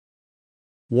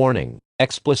Warning,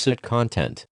 explicit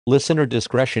content. Listener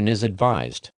discretion is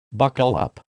advised. Buckle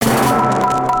up.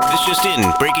 This just in,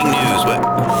 breaking news. What?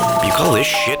 You call this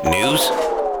shit news?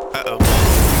 Uh-oh.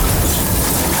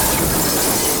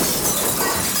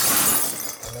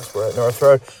 We're at North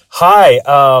Road.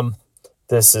 Hi,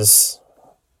 this is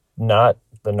not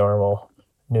the normal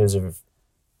news of...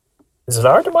 Is it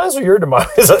our demise or your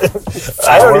demise?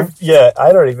 I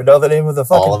don't even know the name of the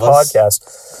fucking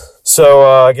podcast.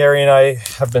 So Gary and I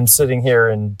have been sitting here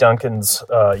in Duncan's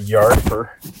yard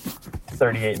for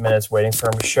 38 minutes waiting for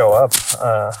him to show up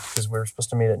because we were supposed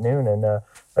to meet at noon, and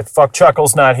fuck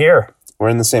Chuckle's not here. We're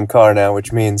in the same car now,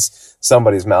 which means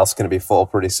somebody's mouth's going to be full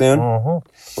pretty soon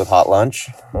with hot lunch.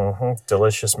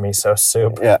 Delicious miso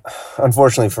soup. Yeah.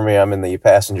 Unfortunately for me, I'm in the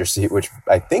passenger seat, which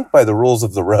I think by the rules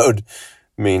of the road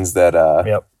means that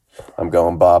I'm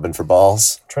going bobbing for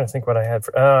balls. I'm trying to think what I had.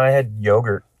 I had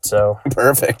yogurt. So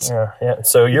perfect. Yeah.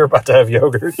 So you're about to have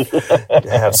yogurt.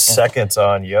 Have seconds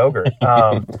on yogurt.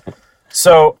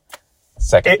 Second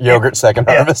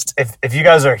harvest. If you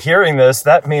guys are hearing this,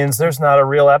 that means there's not a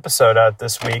real episode out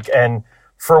this week, and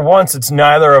for once, it's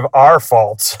neither of our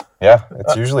faults. Yeah,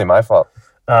 it's usually my fault.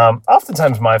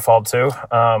 Oftentimes my fault too.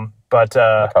 But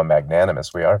look how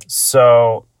magnanimous we are.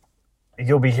 So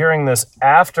you'll be hearing this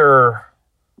after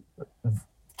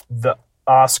the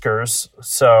Oscars.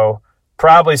 So.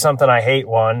 Probably something I hate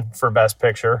won for Best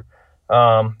Picture.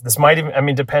 This might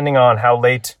even, depending on how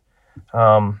late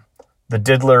the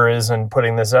diddler is in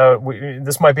putting this out,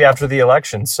 this might be after the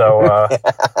election. So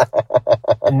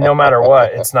no matter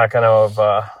what, it's not going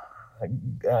to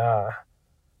have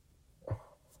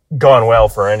gone well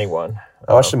for anyone.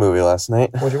 I watched a movie last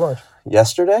night. What'd you watch?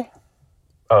 Yesterday?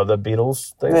 Oh, the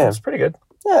Beatles thing? Yeah. It was pretty good.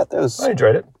 Yeah, I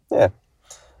enjoyed it. Yeah.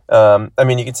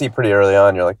 You can see pretty early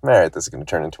on, you're like, all right, this is going to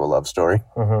turn into a love story.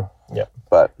 Mm-hmm. Yeah.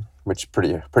 But, which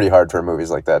pretty hard for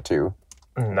movies like that to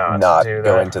not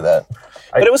go into that.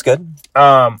 But it was good.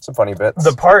 Some funny bits.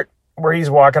 The part where he's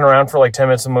walking around for like 10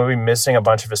 minutes of the movie missing a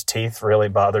bunch of his teeth really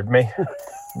bothered me.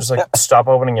 Just like, stop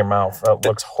opening your mouth. That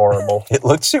looks horrible. It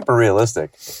looked super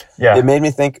realistic. Yeah. It made me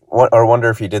think, or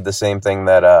wonder if he did the same thing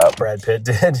that... Brad Pitt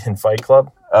did in Fight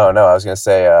Club. Oh, no, I was going to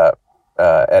say...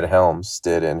 Ed Helms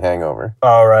did in Hangover.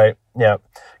 Oh, right. Yeah.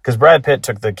 Because Brad Pitt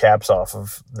took the caps off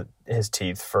of his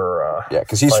teeth for...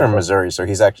 because he's from Missouri, so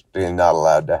he's actually not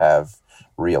allowed to have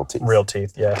real teeth. Real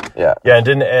teeth, yeah. Yeah. Yeah, and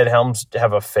didn't Ed Helms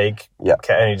have a fake cap,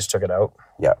 and he just took it out?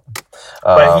 Yeah.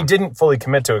 But he didn't fully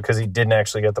commit to it because he didn't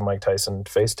actually get the Mike Tyson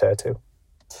face tattoo.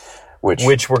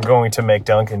 Which we're going to make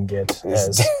Duncan get.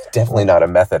 He's definitely not a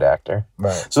method actor.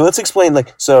 Right. So let's explain,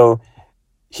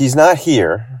 he's not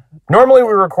here. Normally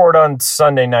we record on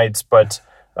Sunday nights, but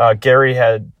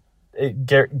Gary's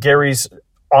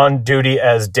on duty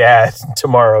as dad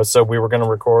tomorrow, so we were going to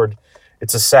record.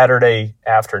 It's a Saturday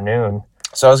afternoon.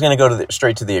 So I was going to go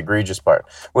straight to the egregious part,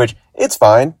 which it's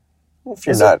fine if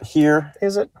you're not here.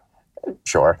 Is it?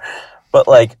 Sure.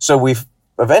 But so we've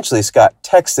eventually Scott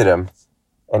texted him,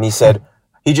 and he said,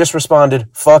 he just responded,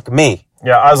 "Fuck me."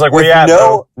 Yeah, I was like, where you at,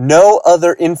 no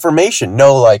other information.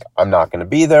 No, I'm not going to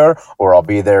be there, or I'll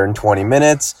be there in 20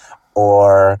 minutes,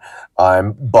 or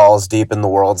I'm balls deep in the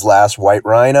world's last white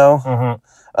rhino.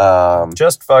 Mm-hmm.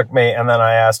 Just fuck me. And then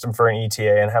I asked him for an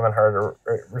ETA and haven't heard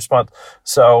a response.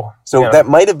 So that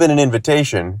might have been an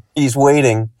invitation. He's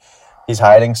waiting. He's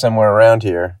hiding somewhere around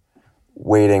here,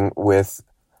 waiting with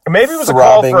maybe it was a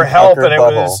call for help,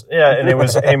 and it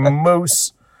was a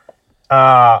moose.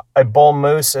 A bull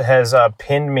moose has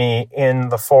pinned me in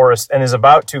the forest and is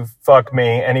about to fuck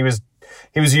me, and he was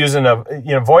using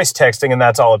voice texting, and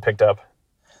that's all it picked up.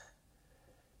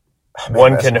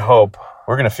 One can hope.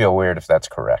 We're gonna feel weird if that's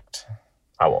correct.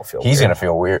 I won't feel. He's gonna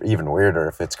feel weird, even weirder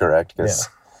if it's correct, because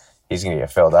he's gonna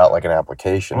get filled out like an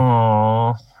application.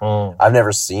 I've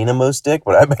never seen a moose dick,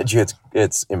 but I bet you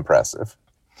it's impressive.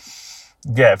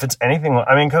 Yeah, if it's anything,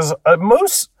 because a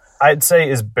moose, I'd say,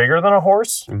 is bigger than a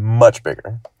horse. Much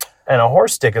bigger. And a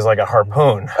horse dick is like a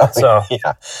harpoon. So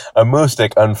yeah, a moose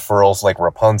dick unfurls like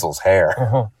Rapunzel's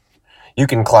hair. You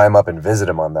can climb up and visit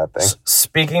him on that thing.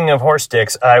 Speaking of horse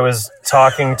dicks, I was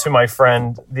talking to my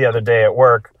friend the other day at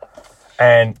work,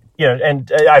 and and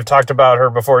I've talked about her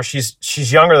before.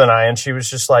 She's younger than I, and she was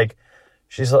just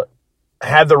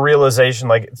had the realization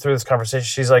through this conversation.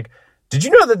 She's like, "Did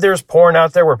you know that there's porn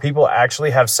out there where people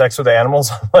actually have sex with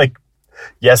animals?" I'm like,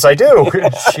 yes, I do.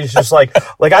 She's just like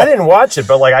I didn't watch it,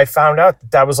 but I found out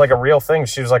that was a real thing.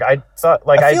 She was like, I thought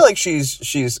I feel like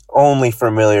she's only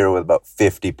familiar with about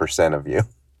 50% of you.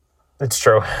 It's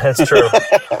true. It's true.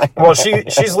 Well,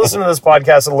 she's listened to this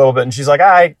podcast a little bit, and she's like,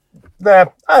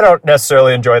 I don't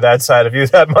necessarily enjoy that side of you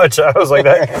that much. I was like,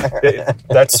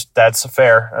 that's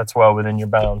fair. That's well within your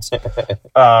bounds.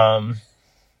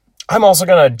 I'm also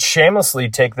going to shamelessly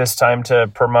take this time to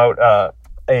promote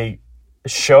a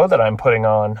show that I'm putting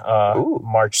on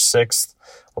March 6th.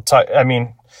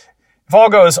 If all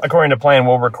goes according to plan,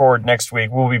 we'll record next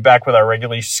week. We'll be back with our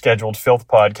regularly scheduled Filth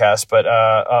podcast. But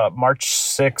March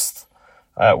 6th,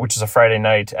 which is a Friday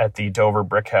night at the Dover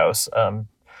Brick House,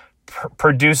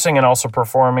 producing and also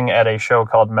performing at a show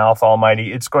called Mouth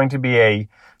Almighty. It's going to be a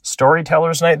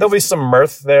storyteller's night. There'll be some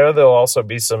mirth there. There'll also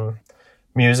be some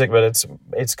music, but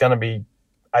it's going to be,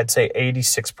 I'd say,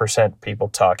 86% people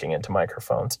talking into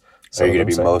microphones. So you're going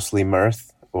to be mostly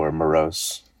mirth or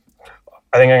morose?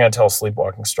 I think I'm going to tell a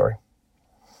sleepwalking story.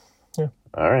 Yeah.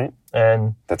 All right.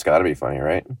 And that's got to be funny,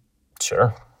 right?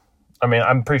 Sure. I mean,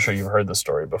 I'm pretty sure you've heard the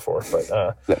story before, but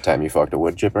that time you fucked a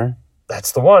wood chipper?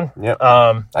 That's the one. Yep.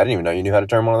 I didn't even know you knew how to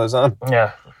turn one of those on.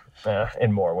 Yeah.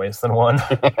 In more ways than one.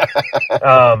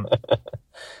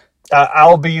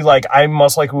 I'll be like, I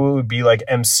most likely will be like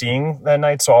emceeing that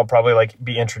night, so I'll probably like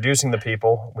be introducing the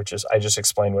people, which is I just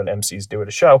explained what MCs do at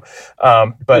a show,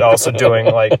 but also doing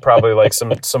like probably like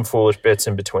some foolish bits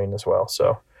in between as well.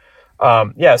 So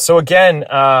yeah. So again,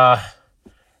 for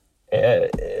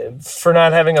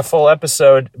not having a full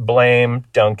episode, blame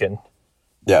Duncan.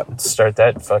 Yeah. Start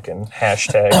that fucking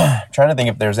hashtag. I'm trying to think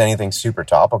if there's anything super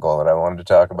topical that I wanted to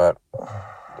talk about.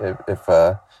 If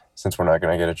since we're not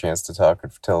going to get a chance to talk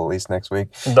until at least next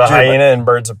week. The hyena in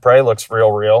Birds of Prey looks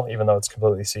real, even though it's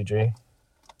completely CG.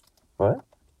 What?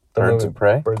 Birds of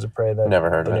Prey? Birds of Prey. Never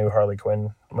heard of it. The new Harley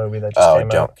Quinn movie that just came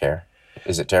out. Oh, don't care.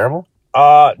 Is it terrible?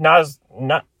 Not.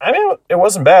 I mean, it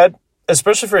wasn't bad,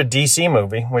 especially for a DC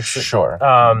movie. Which sure.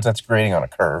 That's grading on a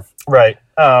curve. Right.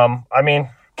 I mean,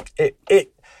 it.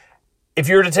 If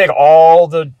you were to take all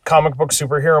the comic book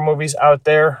superhero movies out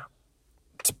there,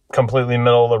 it's completely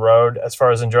middle of the road as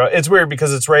far as enjoy. It's weird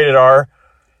because it's rated R,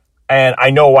 and I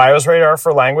know why it was rated R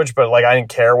for language, but like I didn't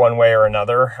care one way or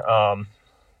another.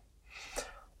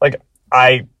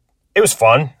 It was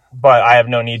fun, but I have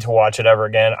no need to watch it ever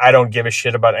again. I don't give a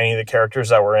shit about any of the characters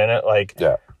that were in it. Like,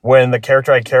 when the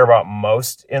character I care about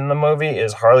most in the movie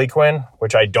is Harley Quinn,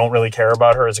 which I don't really care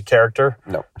about her as a character.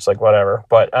 No. It's like, whatever.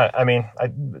 But,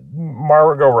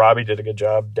 Margot Robbie did a good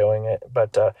job doing it,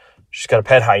 but she's got a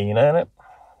pet hyena in it.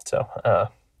 So,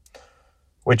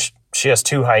 which she has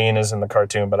 2 hyenas in the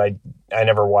cartoon, but I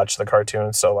never watched the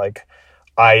cartoon. So, like,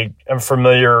 I am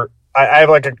familiar. I have,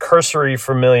 like, a cursory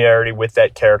familiarity with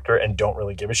that character and don't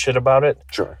really give a shit about it.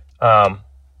 Sure.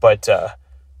 But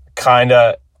kind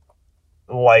of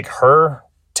like her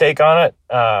take on it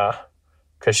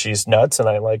because she's nuts and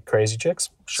I like crazy chicks.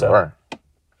 Sure. So.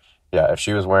 Yeah, if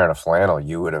she was wearing a flannel,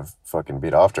 you would have fucking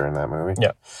beat off her in that movie.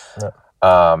 Yeah.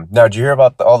 Now, did you hear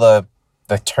about all the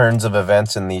turns of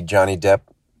events in the Johnny Depp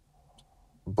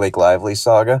Blake Lively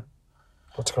saga?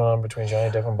 What's going on between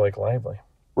Johnny Depp and Blake Lively?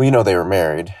 Well, you know they were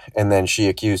married, and then she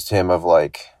accused him of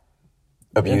like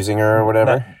abusing her or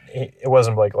whatever. It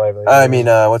wasn't Blake Lively. I mean,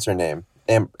 what's her name?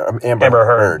 Amber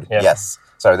Heard. Yeah. Yes.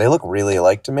 Sorry, they look really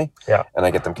alike to me. Yeah. And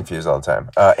I get them confused all the time.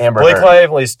 Amber Blake Heard.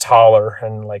 Lively's taller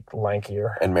and like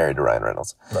lankier. And married to Ryan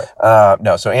Reynolds. Right.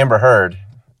 No, so Amber Heard,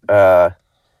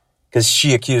 because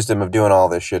she accused him of doing all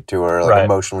this shit to her, like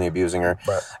emotionally abusing her.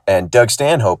 Right. And Doug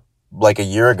Stanhope, like a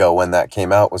year ago when that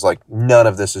came out, was like, none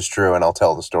of this is true, and I'll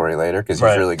tell the story later, because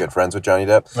he's really good friends with Johnny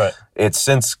Depp. Right. It's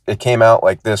since it came out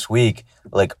like this week,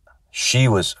 like she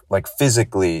was like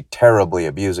physically terribly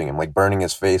abusing him, like burning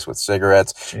his face with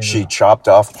cigarettes. Jesus. She chopped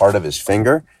off part of his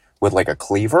finger with like a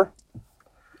cleaver.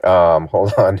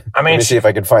 Hold on. Let me see if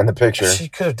I can find the picture. She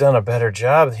could have done a better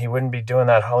job. He wouldn't be doing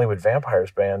that Hollywood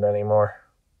Vampires band anymore.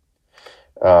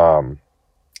 And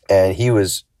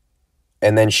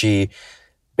then she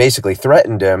basically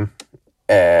threatened him,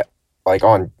 he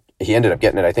ended up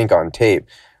getting it, I think, on tape,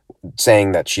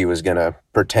 saying that she was gonna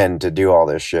pretend to do all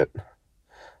this shit.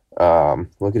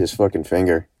 Look at his fucking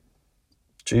finger.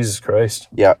 Jesus Christ.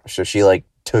 Yeah, so she like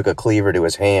took a cleaver to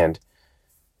his hand,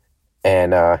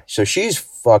 and so she's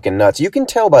fucking nuts. You can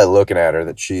tell by looking at her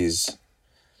that she's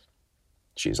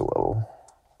a little.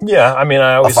 Yeah, I mean,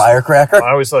 a firecracker.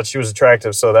 I always thought she was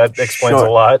attractive, so that explains a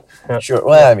lot. Yeah. Sure.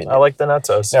 Well, I mean, I like the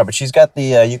nutsos. Yeah, but she's got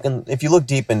the. You can, if you look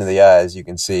deep into the eyes, you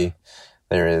can see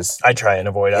there is. I try and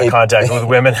avoid eye contact with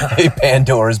women. A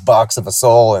Pandora's box of a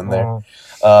soul in there.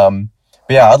 Mm-hmm.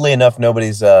 But yeah, oddly enough,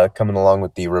 nobody's coming along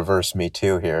with the reverse Me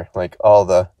Too here. Like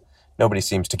nobody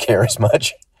seems to care as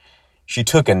much. She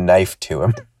took a knife to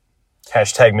him.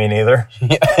 Hashtag me neither.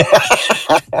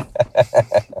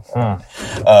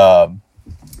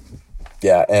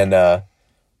 Yeah, and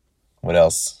what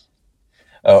else?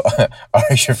 Oh,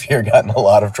 Ari Shaffir got in a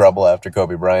lot of trouble after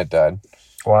Kobe Bryant died.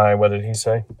 Why? What did he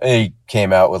say? He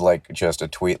came out with like just a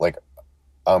tweet like,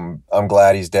 I'm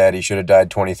glad he's dead. He should have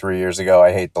died 23 years ago.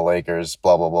 I hate the Lakers,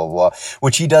 blah, blah, blah, blah.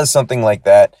 Which he does something like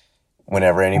that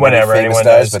whenever famous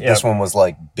dies. But this one was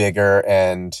like bigger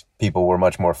and people were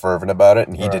much more fervent about it.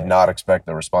 And he did not expect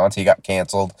the response. He got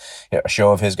canceled. A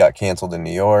show of his got canceled in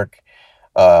New York.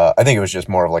 I think it was just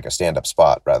more of like a stand-up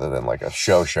spot rather than like a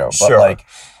show.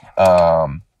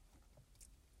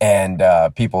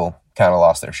 But people kind of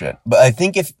lost their shit. But I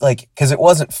think because it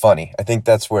wasn't funny, I think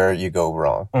that's where you go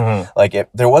wrong. Mm-hmm. Like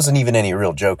there wasn't even any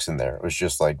real jokes in there. It was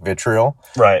just like vitriol.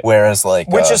 Right. Whereas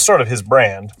which is sort of his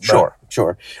brand. Sure.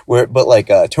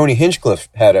 Tony Hinchcliffe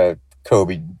had a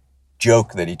Kobe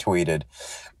joke that he tweeted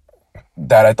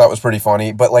that I thought was pretty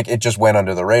funny, but like it just went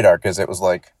under the radar because it was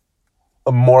like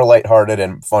a more lighthearted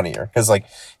and funnier. Because like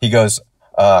he goes,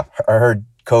 I heard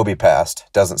Kobe passed.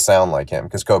 Doesn't sound like him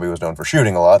because Kobe was known for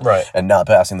shooting a lot and not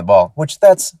passing the ball, which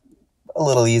that's a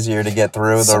little easier to get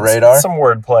through the radar. Some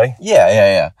wordplay.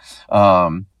 Yeah.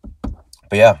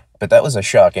 But that was a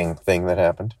shocking thing that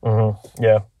happened. Mm-hmm.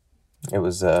 Yeah. It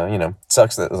was,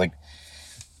 sucks that it was like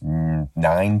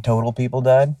 9 total people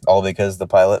died, all because the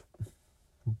pilot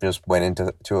just went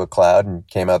into a cloud and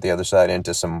came out the other side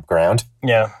into some ground.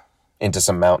 Yeah. Into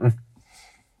some mountain.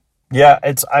 Yeah,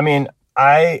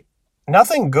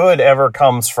 nothing good ever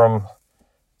comes from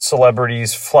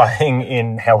celebrities flying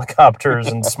in helicopters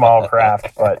and small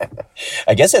craft, but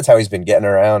I guess that's how he's been getting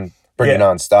around pretty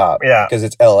nonstop. Yeah. Because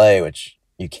it's LA, which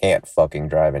you can't fucking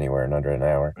drive anywhere in under an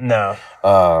hour. No.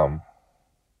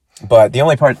 But the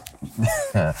only part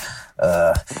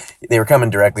they were coming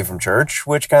directly from church,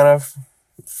 which kind of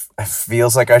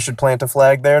feels like I should plant a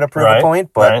flag there to prove a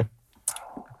point, but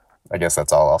I guess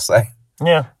that's all I'll say.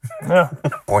 Yeah.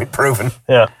 Point proven.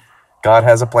 Yeah. God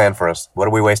has a plan for us. What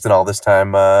are we wasting all this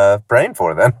time praying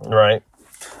for then? Right.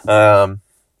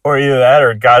 Or either that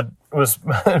or God was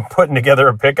putting together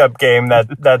a pickup game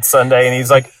that Sunday and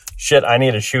he's like, shit, I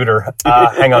need a shooter.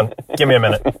 Hang on. Give me a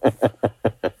minute.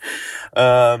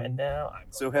 And now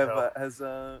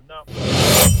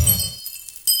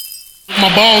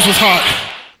my balls was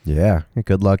hot. Yeah.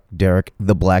 Good luck, Derek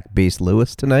the Black Beast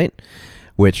Lewis tonight,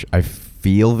 which I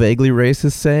feel vaguely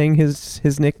racist saying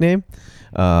his nickname.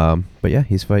 But yeah,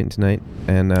 he's fighting tonight.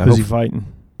 And who's he fighting?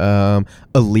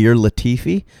 Alir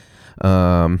Latifi,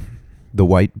 the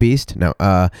White Beast. No,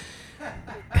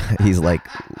 he's like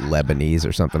Lebanese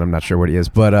or something. I'm not sure what he is,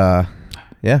 but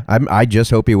yeah, I just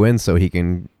hope he wins so he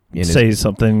can say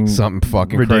something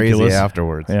fucking ridiculous crazy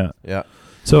afterwards. Yeah.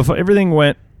 So if everything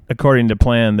went according to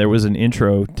plan, there was an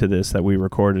intro to this that we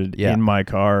recorded in my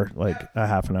car like a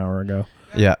half an hour ago.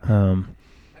 Yeah.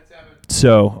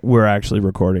 So we're actually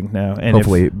recording now, and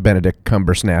hopefully Benedict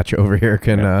Cumbersnatch over here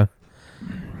can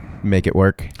make it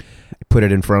work. Put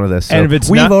it in front of this. So and if it's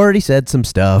we've already said some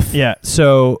stuff. Yeah.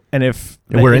 So and if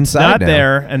we're it's inside not now.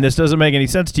 there, and this doesn't make any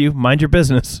sense to you, mind your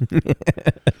business.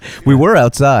 We were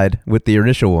outside with the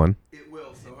initial one.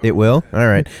 It will? All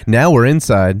right. Now we're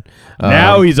inside.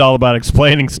 Now he's all about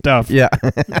explaining stuff. Yeah.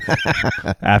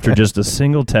 After just a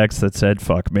single text that said,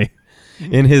 fuck me.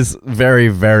 In his very,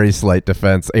 very slight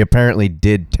defense, he apparently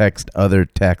did text other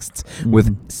texts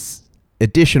with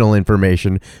additional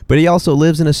information, but he also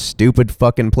lives in a stupid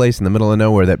fucking place in the middle of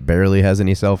nowhere that barely has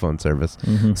any cell phone service.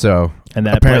 Mm-hmm. So and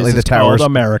that apparently place the is towers, called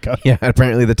America. Yeah,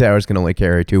 apparently the towers can only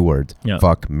carry 2 words. Yeah.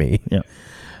 Fuck me. Yeah.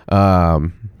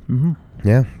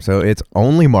 Yeah, so it's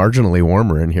only marginally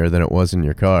warmer in here than it was in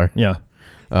your car. Yeah.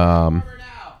 I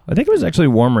think it was actually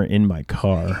warmer in my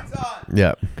car.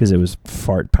 Yeah. Because it was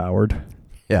fart powered.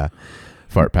 Yeah.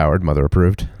 Fart powered, mother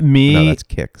approved. Me. No, that's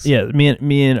Kicks. Yeah.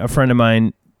 Me and a friend of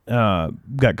mine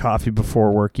got coffee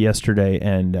before work yesterday,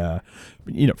 and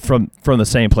from the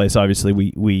same place. Obviously,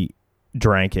 we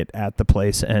drank it at the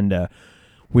place, and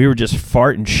we were just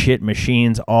farting shit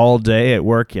machines all day at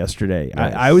work yesterday.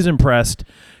 Nice. I was impressed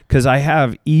because I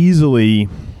have easily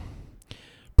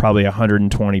probably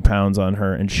 120 pounds on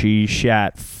her, and she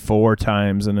shat 4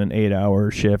 times in an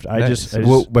 8-hour shift. Nice.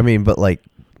 Well, I mean, but like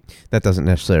that doesn't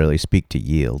necessarily speak to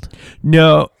yield.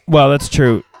 No, well, that's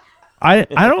true. I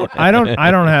don't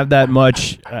have that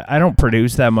much. I don't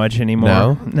produce that much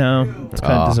anymore. No, it's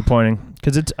kind of disappointing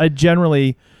because I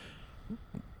generally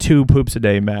 2 poops a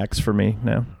day max for me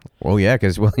now. Well, yeah,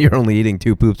 because you're only eating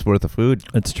 2 poops worth of food.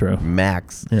 That's true.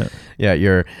 Max. Yeah.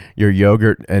 Your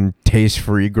yogurt and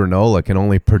taste-free granola can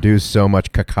only produce so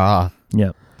much cacao.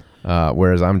 Yeah.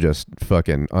 Whereas I'm just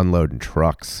fucking unloading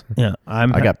trucks. Yeah,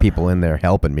 I got people in there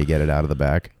helping me get it out of the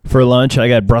back. For lunch, I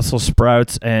got Brussels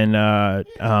sprouts and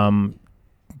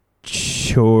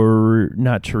chimichurri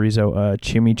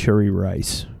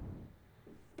rice.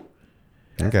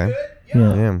 Okay. Yeah.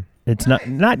 Damn. It's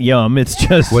not yum. It's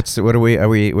just Are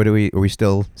we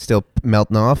still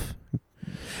melting off?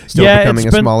 Still Yeah, becoming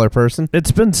it's a been- smaller person?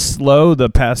 It's been slow the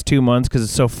past 2 months because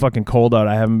it's so fucking cold out.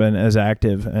 I haven't been as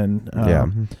active, and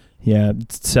yeah,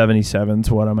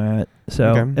 77's what I'm at. So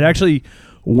Okay. it actually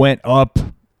went up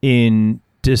in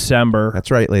December. That's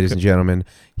right, ladies and gentlemen.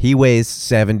 He weighs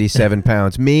 77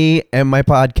 pounds. Me and my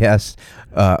podcast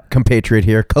compatriot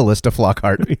here, Callista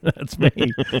Flockhart. That's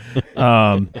me.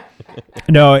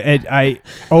 No, I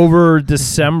over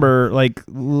December, like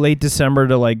late December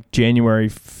to like January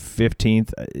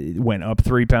 15th, it went up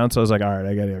 3 pounds. So I was like, all right,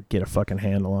 I gotta get a fucking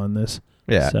handle on this.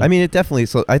 Yeah, So- I mean, it definitely.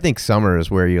 So I think summer is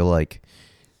where you like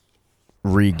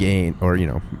regain, or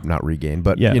not regain,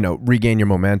 but Yeah. regain your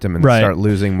momentum and Right. start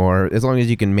losing more. As long as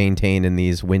you can maintain in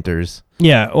these winters.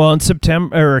 Yeah, well, in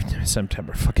September,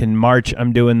 fucking March,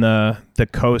 I'm doing the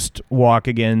coast walk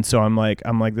again. So I'm like,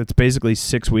 that's basically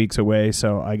 6 weeks away.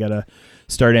 So I gotta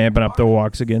start amping up the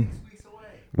walks again.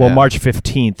 Well, Yeah. March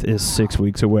 15th is 6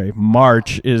 weeks away.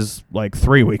 March is like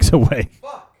 3 weeks away.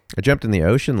 I jumped in the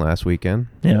ocean last weekend.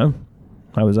 Yeah,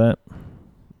 how was that?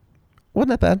 Wasn't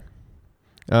that bad.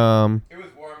 It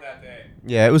was warm that day.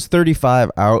 Yeah, it was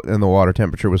 35 out and the water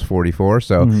temperature was 44.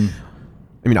 So,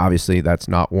 I mean, obviously that's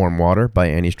not warm water by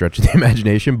any stretch of the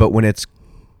imagination, but when it's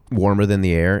warmer than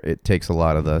the air, it takes a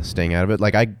lot of the sting out of it.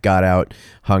 Like I got out,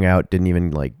 hung out, didn't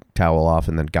even like towel off,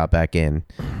 and then got back in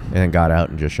and then got out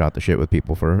and just shot the shit with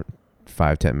people for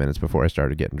 5-10 minutes before I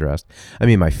started getting dressed. I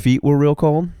mean, my feet were real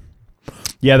cold.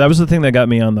 Yeah, that was the thing that got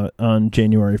me on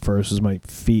January 1st. Is my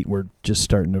feet were just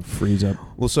starting to freeze up.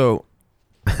 Well, so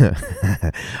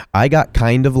I got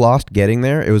kind of lost getting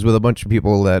there. It was with a bunch of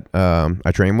people that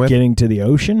I train with. Getting to the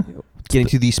ocean. Getting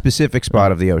to the specific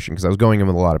spot of the ocean because I was going in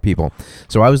with a lot of people.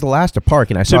 So I was the last to park,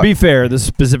 and I saw. To be fair, the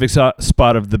specific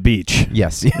spot of the beach.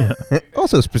 Yes.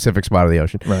 Also a specific spot of the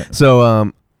ocean. Right.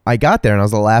 So I got there, and I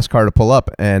was the last car to pull up,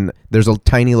 and there's a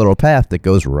tiny little path that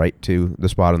goes right to the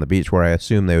spot on the beach where I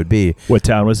assume they would be. What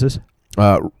town was this?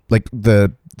 Like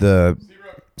the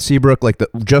Seabrook, like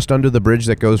just under the bridge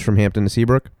that goes from Hampton to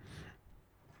Seabrook.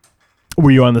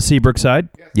 Were you on the Seabrook side?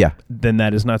 Yeah. Then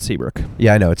that is not Seabrook.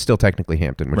 Yeah, I know. It's still technically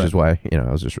Hampton, which Right. is why,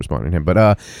 I was just responding to him.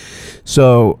 But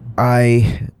so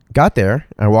I got there.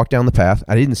 I walked down the path.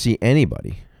 I didn't see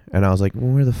anybody. And I was like,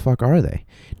 well, where the fuck are they?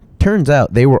 Turns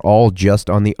out they were all just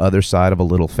on the other side of a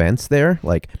little fence there,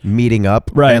 like meeting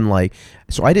up. Right. And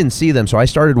so I didn't see them. So I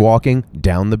started walking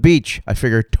down the beach. I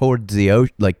figured towards the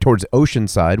towards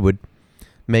Oceanside would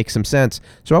make some sense.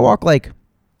 So I walk like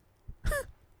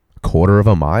quarter of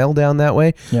a mile down that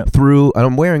way through, and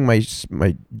I'm wearing my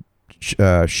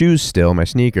shoes still, my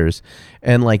sneakers,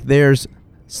 and like there's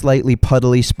slightly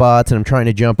puddly spots, and I'm trying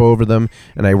to jump over them,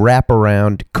 and I wrap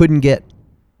around, couldn't get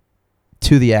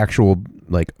to the actual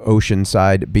like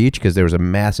Oceanside beach because there was a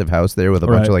massive house there with a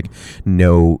bunch of like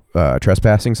no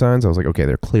trespassing signs. I was like, okay,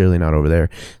 they're clearly not over there.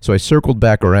 So I circled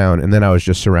back around, and then I was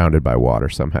just surrounded by water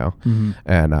somehow,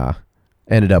 and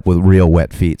ended up with real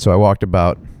wet feet. So I walked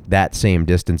about that same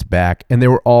distance back, and they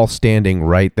were all standing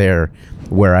right there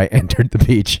where I entered the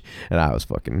beach, and I was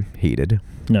fucking heated.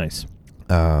 Nice.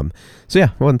 So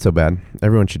yeah, it wasn't so bad.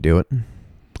 Everyone should do it.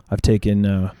 I've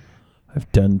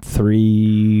done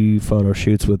 3 photo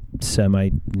shoots with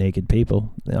semi-naked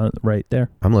people right there.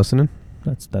 I'm listening.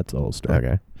 That's the whole story.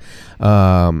 Okay.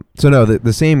 So no,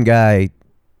 the same guy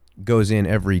goes in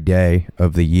every day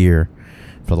of the year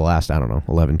for the last,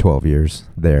 11, 12 years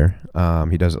there.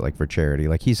 He does it like for charity.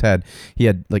 Like he had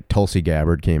like Tulsi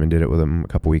Gabbard came and did it with him a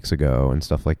couple weeks ago and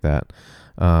stuff like that.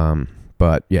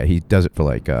 But yeah, he does it for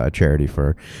like charity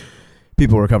for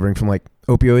people recovering from like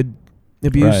opioid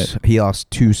abuse. Right. He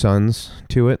lost 2 sons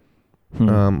to it.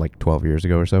 Like 12 years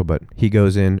ago or so, but he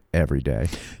goes in every day.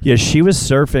 Yeah, she was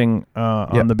surfing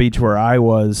on the beach where I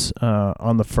was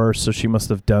on the first, so she must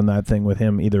have done that thing with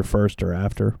him either first or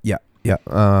after. Yeah.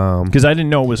 Because I didn't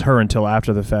know it was her until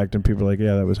after the fact, and people were like,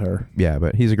 yeah, that was her. Yeah,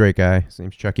 but he's a great guy. His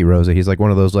name's Chucky Rosa. He's like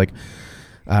one of those, like,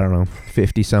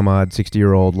 50 some odd,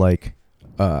 60-year-old, like,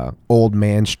 old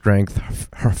man strength,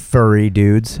 furry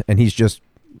dudes. And he's just,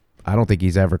 I don't think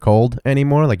he's ever cold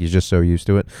anymore. Like, he's just so used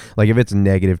to it. Like, if it's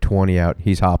negative 20 out,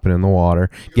 he's hopping in the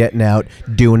water, getting out,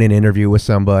 doing an interview with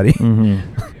somebody.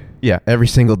 Yeah, every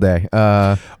single day.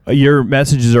 Your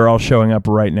messages are all showing up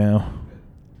right now.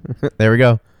 There we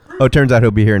go. Oh, it turns out he'll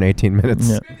be here in 18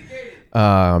 minutes.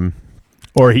 Yeah.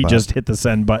 Or he just hit the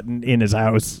send button in his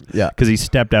house. Yeah. Because he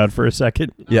stepped out for a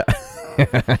second. Yeah.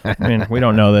 I mean, we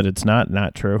don't know that it's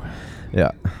not true.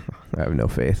 Yeah. I have no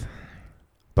faith.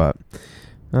 But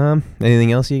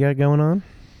anything else you got going on?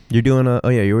 You're doing a. Oh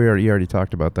yeah, you already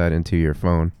talked about that into your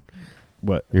phone.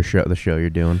 What? The show you're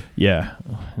doing. Yeah,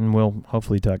 and we'll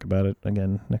hopefully talk about it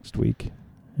again next week.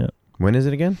 Yeah. When is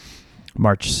it again?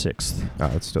 March 6th.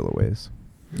 Oh, it's still a ways.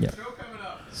 Yeah.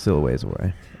 Still a ways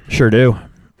away. Sure do.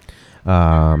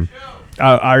 I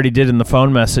already did in the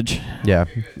phone message. Yeah,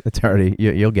 it's already.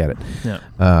 You'll get it. Yeah.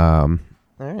 All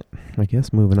right. I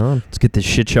guess moving on. Let's get this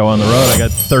shit show on the road. I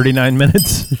got 39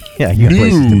 minutes. Yeah, you got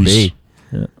places to be.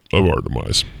 Yeah. Of our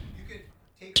demise.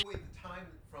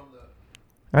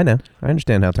 I know. I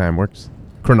understand how time works.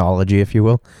 Chronology, if you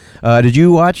will. Did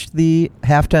you watch the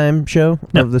halftime show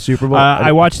of the Super Bowl?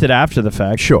 I watched it after the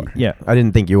fact. Sure. Yeah. I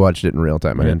didn't think you watched it in real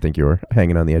time. I Yeah. didn't think you were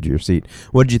hanging on the edge of your seat.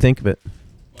 What did you think of it?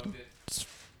 It's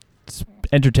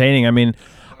entertaining. I mean,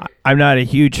 I'm not a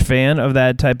huge fan of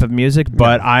that type of music,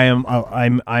 but I'm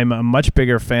a much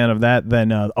bigger fan of that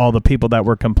than all the people that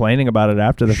were complaining about it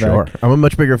after the Sure. fact. I'm a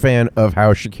much bigger fan of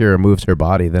how Shakira moves her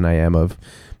body than I am of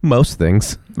most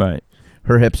things. Right.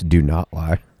 Her hips do not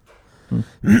lie.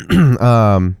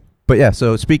 But yeah,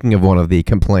 so speaking of one of the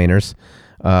complainers,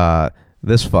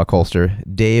 this fuckholster,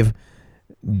 Dave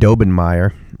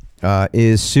Dobenmeyer,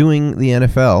 is suing the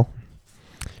NFL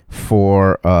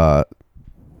for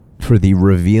the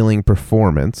revealing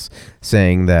performance,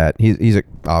 saying that he's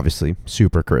obviously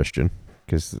super Christian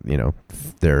because,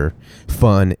 their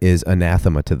fun is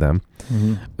anathema to them.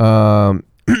 Mm-hmm.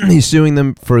 He's suing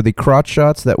them for the crotch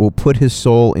shots that will put his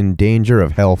soul in danger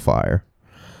of hellfire.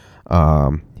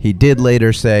 He did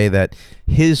later say that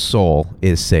his soul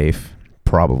is safe,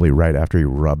 probably right after he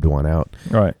rubbed one out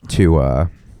Right. to a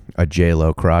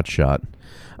J-Lo crotch shot.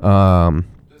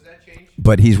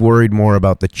 But he's worried more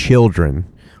about the children.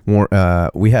 Would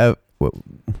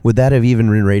that have even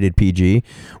been rated PG?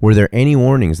 Were there any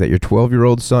warnings that your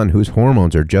 12-year-old son, whose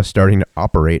hormones are just starting to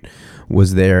operate,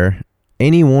 was there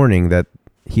any warning that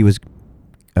he was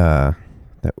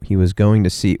going to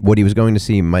see what he was going to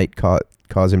see might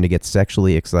cause him to get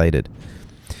sexually excited?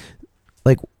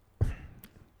 Like,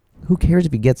 who cares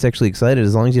if he gets sexually excited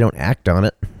as long as you don't act on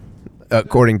it,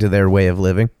 according to their way of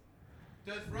living?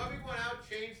 Does rubbing one out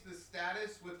change the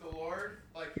status with the Lord?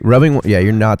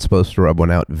 You're not supposed to rub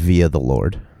one out via the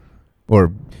Lord,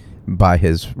 or by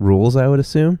his rules, I would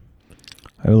assume.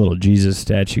 I have a little Jesus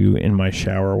statue in my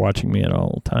shower watching me at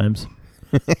all times.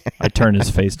 I turn his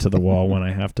face to the wall when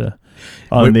I have to.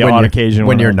 On the odd occasion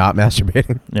when you're not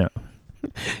masturbating. Yeah.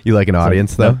 You like an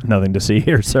audience, though? Nothing to see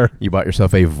here, sir. You bought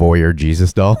yourself a voyeur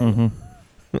Jesus doll? Mm-hmm.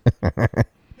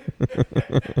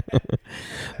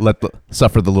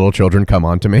 Suffer the little children come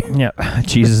on to me. Yeah.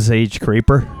 Jesus age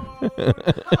creeper.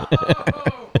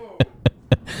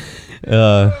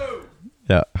 Yeah.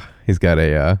 He's got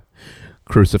a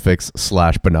crucifix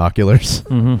 / binoculars.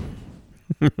 Mm-hmm.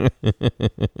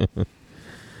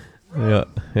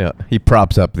 Yeah. He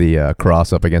props up the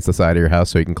cross up against the side of your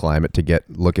house so you can climb it to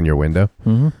look in your window.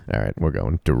 Mm-hmm. All right, we're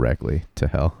going directly to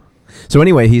hell. So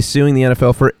anyway, he's suing the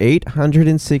NFL for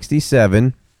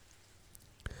 $867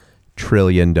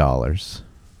 trillion. Huh.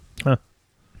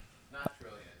 Not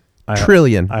trillion.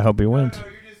 Trillion. I hope he wins. No,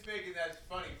 you're just making that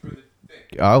funny for the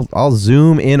thing. I'll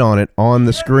zoom in on it on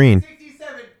the screen.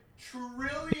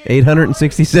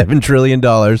 $867 trillion.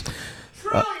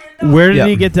 Where did Yeah.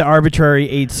 he get the arbitrary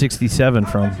 867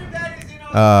 from?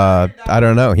 I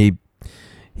don't know. He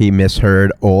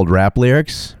misheard old rap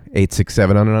lyrics.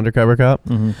 867 on an undercover cop.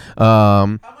 Mm-hmm. How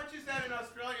much is that in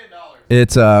Australian dollars?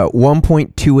 It's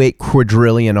 1.28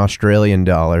 quadrillion Australian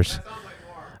dollars. That sounds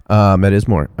like more. It is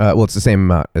more. Well, it's the same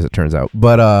amount as it turns out.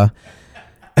 But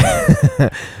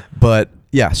but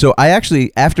yeah. So I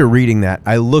actually, after reading that,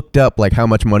 I looked up like how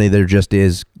much money there just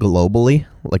is globally,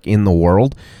 like in the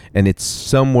world, and it's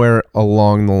somewhere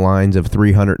along the lines of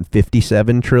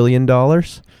 $357 trillion.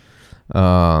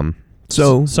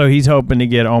 So he's hoping to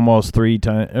get almost 3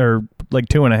 times, or like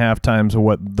 2.5 times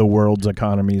what the world's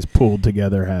economies pooled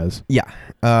together has. yeah.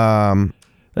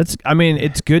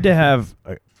 It's good to have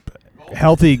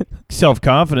healthy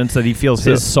self-confidence that he feels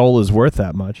his soul is worth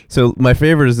that much. So my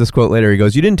favorite is this quote later. He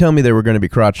goes, "You didn't tell me there were going to be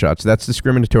crotch shots. That's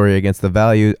discriminatory against the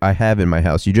value I have in my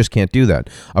house. You just can't do that.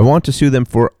 I want to sue them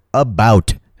for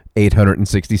about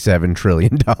 $867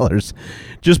 trillion.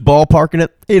 Just ballparking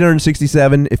it,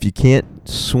 867. If you can't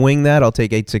swing that, I'll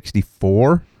take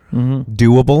 864. Mm-hmm.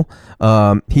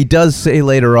 Doable. He does say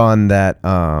later on that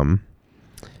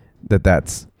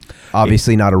that's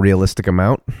obviously not a realistic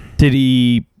amount. Did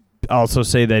he also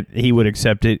say that he would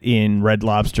accept it in Red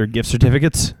Lobster gift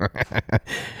certificates?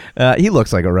 He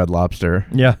looks like a Red Lobster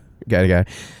Yeah. guy.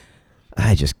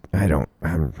 I don't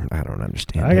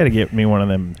understand. I got to get me one of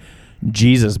them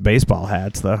Jesus baseball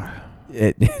hats, though.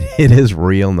 It is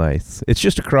real nice. It's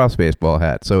just a cross baseball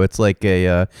hat, so it's like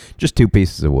a just two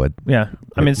pieces of wood. Yeah.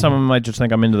 I mean, someone might just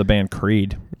think I'm into the band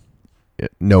Creed.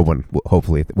 No one,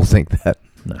 hopefully, will think that.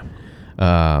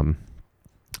 No.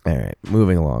 All right,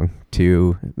 moving along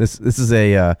to this. This is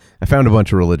I found a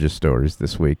bunch of religious stories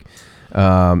this week.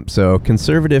 So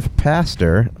conservative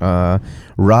pastor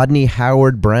Rodney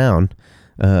Howard Brown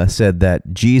said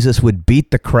that Jesus would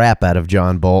beat the crap out of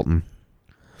John Bolton.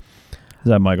 Is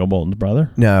that Michael Bolton's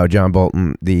brother? No, John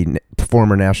Bolton, the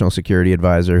former national security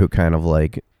advisor who kind of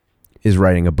like is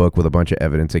writing a book with a bunch of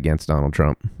evidence against Donald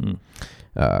Trump.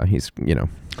 He's,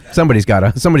 somebody's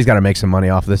got to make some money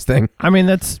off this thing. I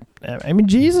mean,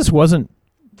 Jesus wasn't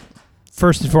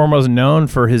first and foremost known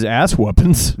for his ass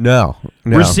whoopings. No.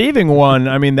 Receiving one,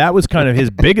 I mean, that was kind of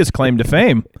his biggest claim to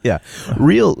fame. Yeah.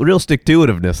 Real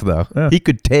stick-to-itiveness, though. Yeah. He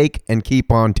could take and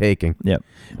keep on taking. Yep.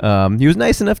 He was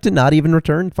nice enough to not even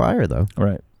return fire, though.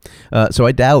 Right. So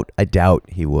I doubt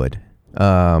he would.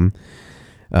 But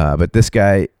this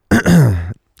guy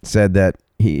said that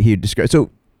he described. So,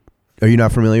 are you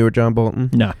not familiar with John Bolton?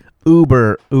 No.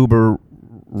 Uber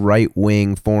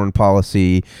right-wing foreign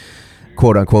policy,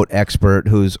 quote-unquote expert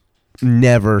who's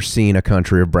never seen a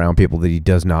country of brown people that he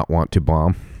does not want to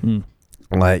bomb.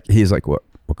 Like, he's like, what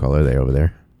color are they over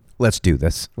there? Let's do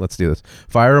this.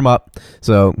 Fire him up.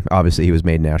 So, obviously, he was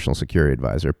made national security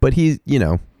advisor. But he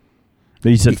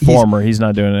said former. He's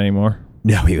not doing it anymore.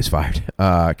 No, he was fired.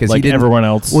 Because like everyone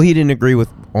else. Well, he didn't agree with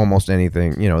almost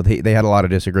anything. They had a lot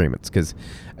of disagreements because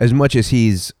as much as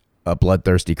he's a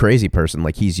bloodthirsty, crazy person,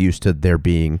 like he's used to there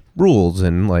being rules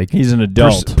and like he's an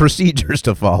adult procedures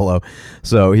to follow.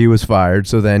 So he was fired.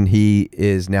 So then he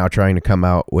is now trying to come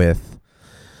out with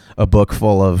a book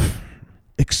full of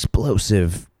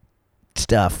explosive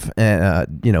stuff and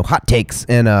hot takes.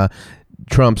 And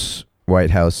Trump's White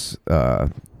House,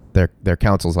 their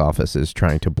counsel's office is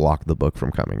trying to block the book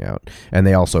from coming out, and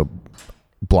they also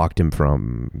blocked him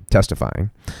from testifying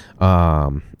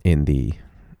in the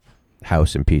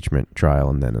House impeachment trial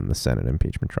and then in the Senate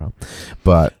impeachment trial.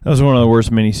 But that was one of the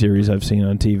worst miniseries I've seen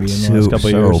on TV in the last couple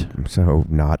of years. So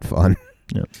not fun.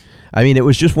 Yep. I mean, it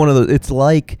was just one of those.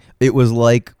 It was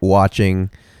like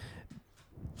watching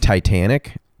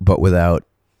Titanic, but without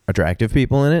attractive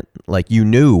people in it. Like you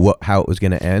knew how it was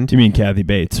going to end. You mean Kathy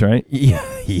Bates, right? Yeah.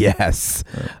 Yes.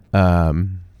 Right.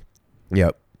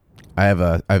 Yep.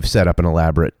 I've set up an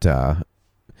elaborate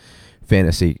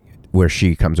fantasy where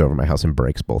she comes over my house and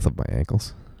breaks both of my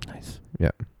ankles. Nice.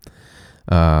 Yeah.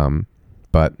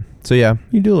 But so yeah.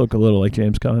 You do look a little like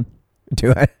James Caan.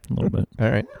 Do I? A little bit. All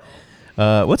right.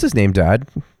 What's his name? Died.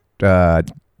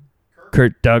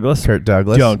 Kirk Douglas.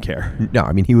 Don't care. No,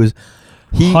 I mean he was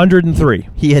 103.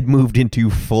 He had moved into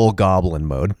full goblin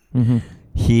mode. Mm-hmm.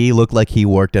 He looked like he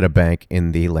worked at a bank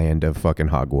in the land of fucking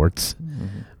Hogwarts.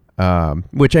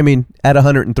 Which I mean, at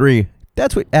 103,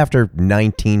 that's what after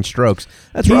 19 strokes.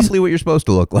 That's roughly what you're supposed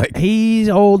to look like. He's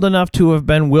old enough to have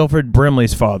been Wilfred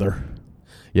Brimley's father.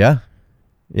 Yeah.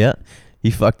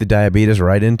 He fucked the diabetes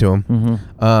right into him.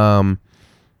 Mm-hmm.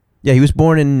 Yeah, he was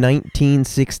born in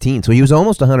 1916, so he was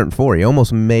almost 104. He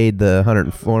almost made the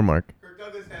 104 mark. Kirk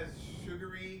Douglas has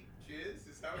sugary jizz.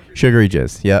 Is that what you're Sugary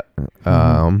jizz, yeah.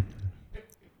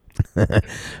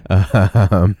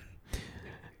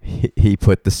 He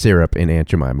put the syrup in Aunt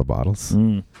Jemima bottles,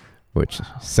 which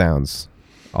sounds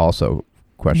also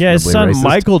questionably Yeah, his son racist.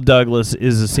 Michael Douglas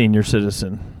is a senior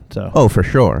citizen. So. Oh, for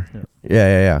sure.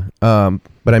 Yeah.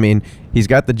 But I mean, he's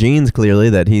got the genes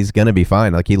clearly that he's gonna be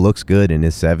fine. Like he looks good in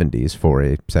his 70s for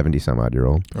a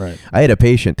 70-some-odd-year-old. Right. I had a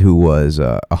patient who was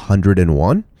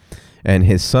 101, and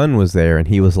his son was there, and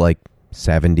he was like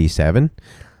 77.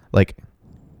 Like,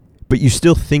 but you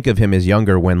still think of him as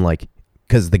younger when like,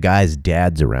 because the guy's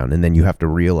dad's around, and then you have to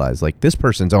realize like this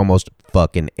person's almost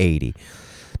fucking 80.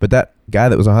 But that guy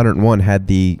that was 101 had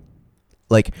the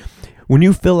like. When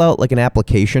you fill out like an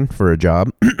application for a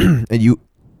job, and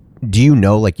do you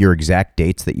know like your exact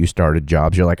dates that you started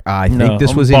jobs? You're like, I think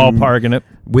this was ballparking it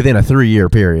within a 3-year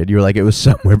period. You're like, it was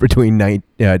somewhere between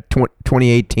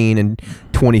 2018 and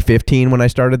 2015 when I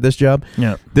started this job.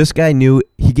 Yeah. This guy knew.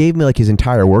 He gave me like his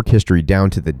entire work history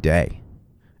down to the day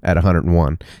at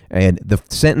 101. And the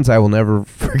sentence I will never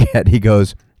forget, he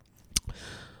goes,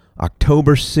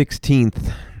 October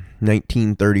 16th,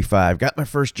 1935. Got my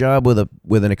first job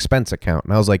with an expense account.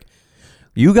 And I was like,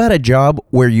 you got a job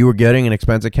where you were getting an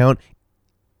expense account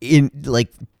in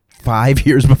like 5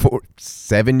 years before,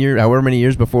 7 years, however many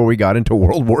years before we got into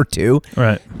World War II.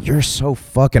 Right. You're so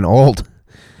fucking old.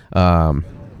 Yeah.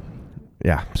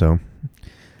 So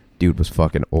Dude was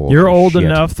fucking old. You're as old shit.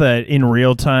 enough that in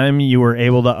real time you were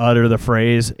able to utter the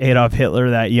phrase Adolf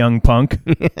Hitler, that young punk.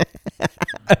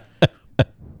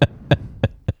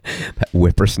 That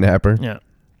whippersnapper. Yeah.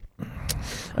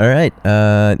 All right.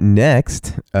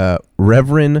 Next,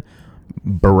 Reverend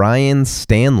Brian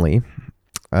Stanley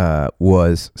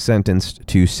was sentenced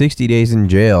to 60 days in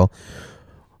jail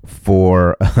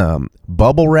for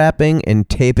bubble wrapping and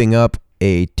taping up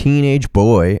a teenage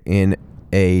boy in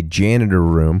a janitor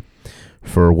room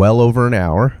for well over an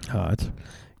hour. Hot.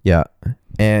 Yeah.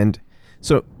 And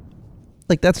so,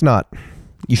 like, that's not,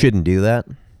 you shouldn't do that.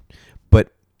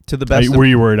 But to the best Were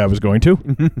you worried I was going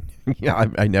to? yeah,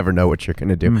 I never know what you're going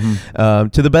to do.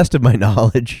 To the best of my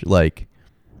knowledge, like,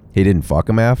 he didn't fuck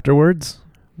him afterwards,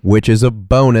 which is a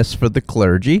bonus for the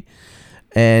clergy.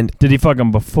 And Did he fuck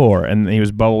him before and he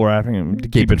was bubble wrapping him to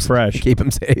keep it fresh? keep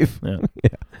him safe. Yeah.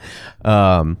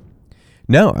 Yeah.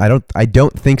 No, I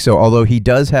don't think so. Although he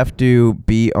does have to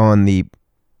be on the,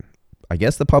 I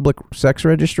guess, the public sex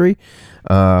registry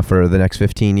for the next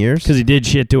 15 years. Because he did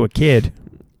shit to a kid.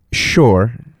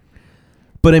 Sure.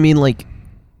 But I mean, like,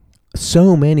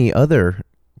 so many other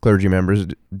clergy members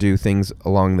do things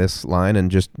along this line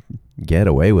and just get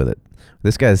away with it.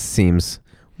 This guy seems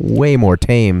way more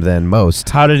tame than most.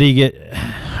 How did he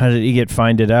get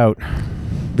finded out?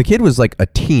 The kid was like a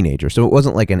teenager, so it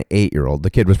wasn't like an 8-year-old. The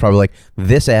kid was probably like,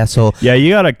 this asshole. Yeah, you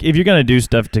gotta, if you're gonna do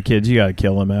stuff to kids, you gotta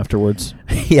kill them afterwards.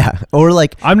 Yeah. Or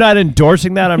like, I'm not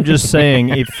endorsing that. I'm just saying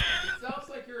if. Sounds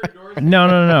like you're endorsing.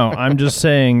 No. I'm just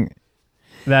saying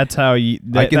that's how you.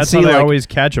 I can that's see, how they like, always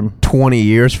catch them. 20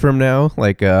 years from now,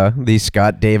 like the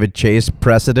Scott David Chase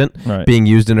precedent Right. being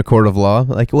used in a court of law.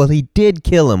 Like, well, he did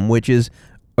kill him, which is,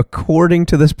 according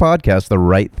to this podcast, the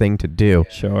right thing to do.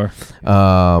 Sure.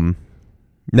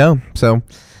 No, so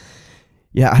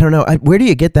yeah, I don't know. Where do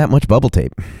you get that much bubble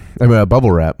tape? I mean,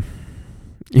 bubble wrap.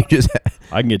 You just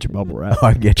I can get you bubble wrap.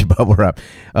 I get you bubble wrap.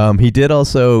 He did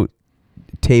also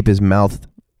tape his mouth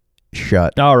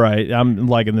shut. All right, I'm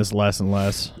liking this less and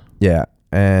less. Yeah,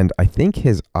 and I think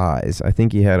his eyes. I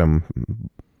think he had them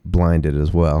blinded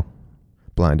as well,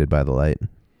 blinded by the light.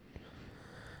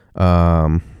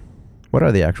 What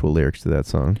are the actual lyrics to that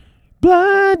song?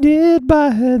 Blinded by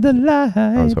the light.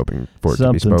 I was hoping for it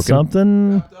to be something, spoken.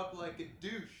 something. Wrapped up like a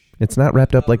douche. It's not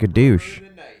wrapped up like a douche. In the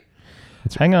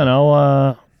night. Hang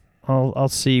on, I'll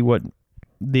see what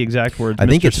the exact words. I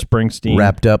think Mr. it's Springsteen.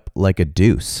 wrapped up like a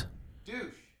deuce. Douche.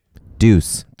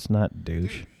 Deuce. It's not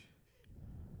douche.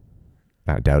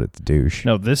 I doubt it's douche.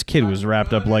 No, this kid was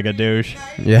wrapped up like a douche.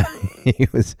 Yeah, he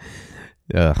was.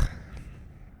 Ugh.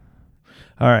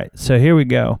 All right, so here we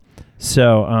go.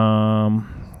 So,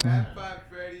 At 5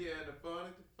 Freddy and a phone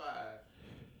at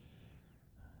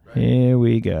 5. here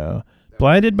we go.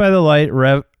 Blinded by the light,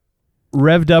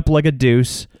 revved up like a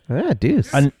deuce. Ah,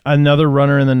 deuce. Another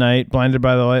runner in the night, blinded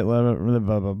by the light. Blah, blah,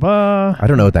 blah, blah, blah. I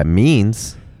don't know what that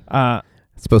means.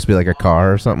 It's supposed to be like a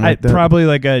car or something like that. Probably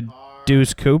like a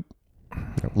deuce coupe.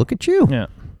 Look at you Yeah.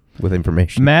 with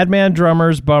information. Madman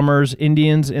drummers, bummers,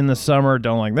 Indians in the summer,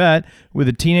 don't like that. With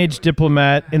a teenage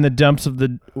diplomat in the dumps with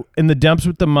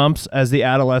the mumps as the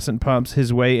adolescent pumps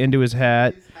his way into his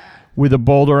hat. With a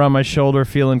boulder on my shoulder,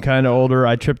 feeling kind of older,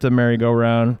 I tripped the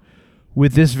merry-go-round.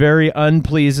 With this very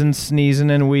unpleasing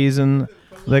sneezing and wheezing,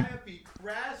 like, Happy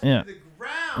grass yeah. to the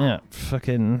ground. yeah,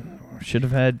 fucking should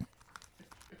have had.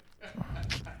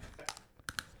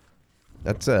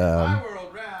 That's My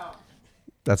world round.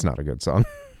 that's not a good song.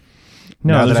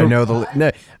 No, now there's that I a- know the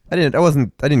no, I didn't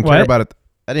care What? about it.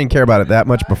 I didn't care about it that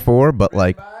much before, but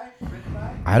like, Written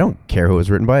by I don't care who it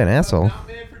was written by, an asshole. not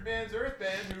Manfred Mann's Earth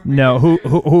Band. Who No,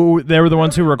 who they were the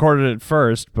ones who recorded it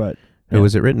first, but Who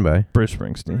was it written by? Bruce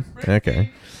Springsteen.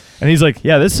 Okay. And he's like,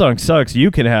 yeah, this song sucks.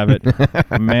 You can have it,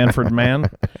 Manfred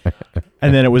Mann.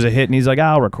 And then it was a hit, and he's like,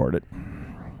 I'll record it.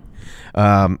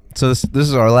 So this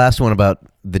is our last one about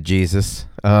the Jesus.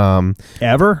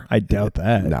 Ever? I doubt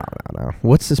that. No.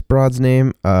 What's this broad's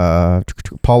name?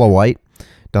 Paula White,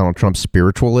 Donald Trump's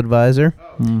spiritual advisor.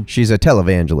 She's a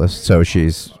televangelist, so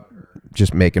she's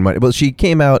just making money. Well, she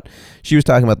came out, she was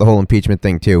talking about the whole impeachment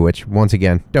thing too, which once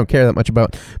again, don't care that much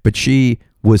about, but she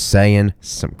was saying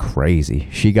some crazy.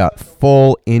 She got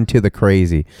full into the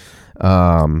crazy.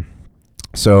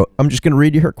 So I'm just going to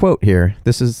read you her quote here.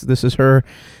 This is her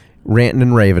ranting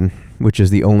and raving, which is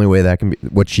the only way that can be,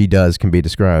 what she does can be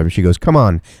described. She goes, "Come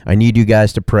on, I need you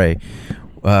guys to pray.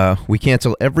 We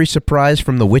cancel every surprise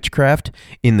from the witchcraft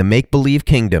in the make-believe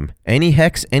kingdom. Any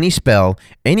hex, any spell,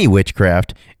 any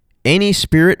witchcraft, Any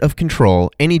spirit of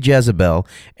control, any Jezebel,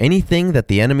 anything that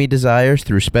the enemy desires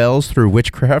through spells, through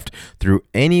witchcraft, through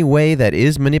any way that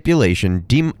is manipulation,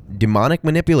 demonic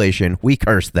manipulation, we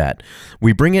curse that.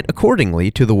 We bring it accordingly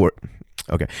to the word.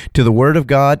 Okay, to the word of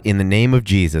God in the name of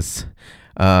Jesus.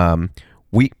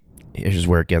 Here's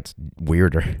where it gets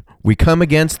weirder. We come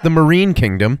against the marine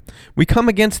kingdom. We come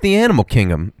against the animal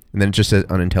kingdom. And then it just says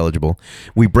unintelligible.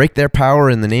 We break their power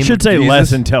in the name of Jesus. Should say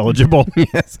less intelligible.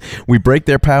 Yes. We break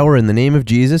their power in the name of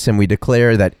Jesus, and we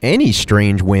declare that any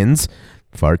strange winds,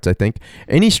 farts, I think,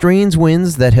 any strange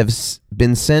winds that have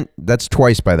been sent, that's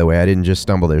twice, by the way. I didn't just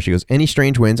stumble there. She goes, any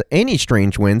strange winds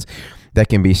that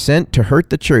can be sent to hurt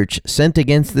the church, sent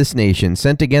against this nation,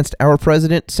 sent against our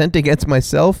president, sent against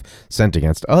myself, sent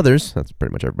against others, that's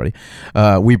pretty much everybody,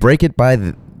 we break it by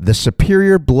the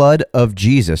superior blood of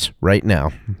Jesus right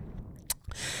now.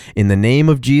 In the name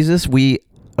of Jesus, we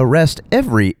arrest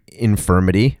every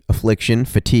infirmity, affliction,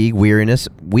 fatigue, weariness,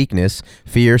 weakness,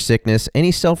 fear, sickness,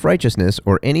 any self-righteousness,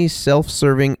 or any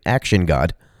self-serving action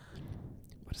god.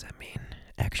 What does that mean?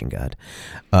 Action god.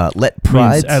 Let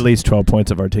pride... Means at least 12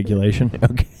 points of articulation.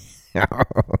 Okay.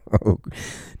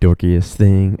 Dorkiest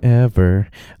thing ever.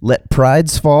 Let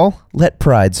prides fall. Let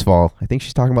prides fall. I think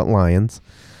she's talking about lions.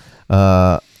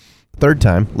 Third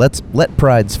time. Let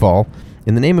prides fall.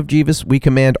 In the name of Jesus, we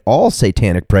command all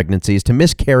satanic pregnancies to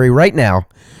miscarry right now.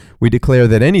 We declare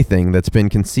that anything that's been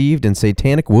conceived in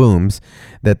satanic wombs,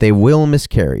 that they will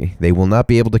miscarry. They will not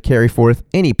be able to carry forth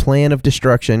any plan of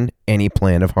destruction, any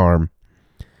plan of harm.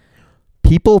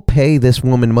 People pay this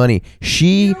woman money.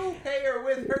 You pay her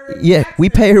with her Yeah, we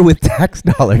pay her with tax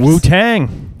dollars.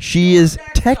 Wu-Tang. She is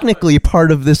technically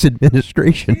part of this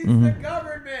administration. She's the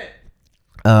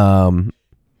government.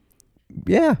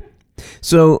 Yeah.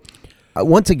 So,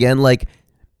 once again, like,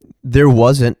 there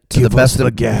wasn't, to the best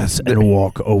of gas and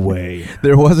walk away.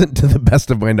 There wasn't, to the best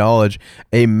of my knowledge,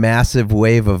 a massive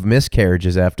wave of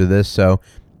miscarriages after this. So,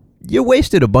 you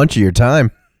wasted a bunch of your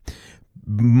time.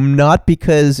 Not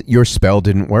because your spell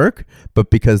didn't work, but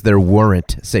because there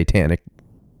weren't satanic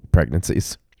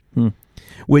pregnancies.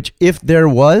 Which, if there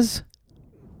was,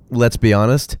 let's be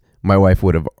honest, my wife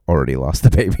would have already lost the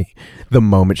baby the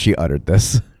moment she uttered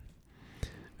this.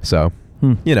 So,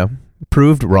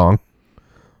 proved wrong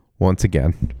once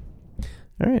again.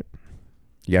 All right.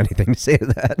 You got anything to say to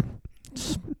that?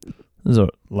 There's a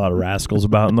lot of rascals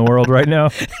about in the world right now.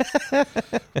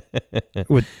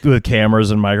 with cameras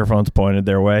and microphones pointed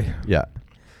their way. Yeah.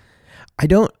 I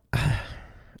do.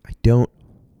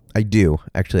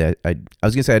 Actually, I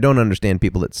was going to say I don't understand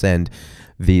people that send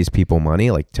these people money,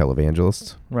 like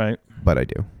televangelists. Right. But I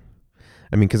do.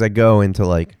 I mean, because I go into,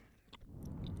 like,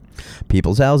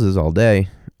 people's houses all day,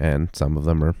 and some of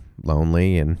them are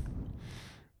lonely and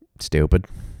stupid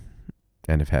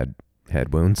and have had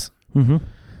head wounds. Mm-hmm.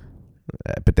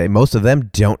 But most of them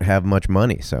don't have much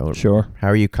money, so sure. How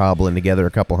are you cobbling together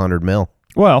a couple $100 million?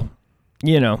 Well,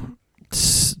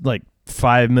 it's like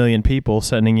 5 million people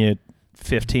sending you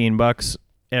 $15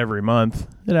 every month.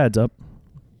 It adds up.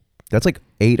 That's like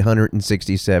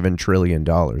 $867 trillion,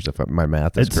 if my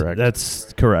math is correct.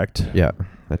 That's correct. Yeah,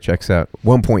 that checks out.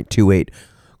 1.28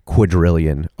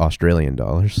 quadrillion Australian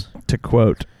dollars. To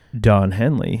quote Don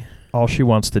Henley, all she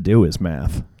wants to do is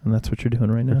math, and that's what you're doing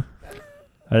right now.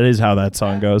 That is how that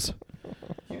song goes.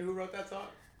 You know who wrote that song?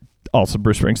 Also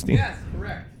Bruce Springsteen. Yes,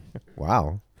 correct.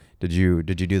 Wow. Did you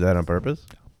do that on purpose?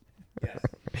 Yes.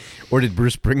 Or did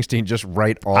Bruce Springsteen just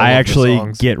write all I of actually the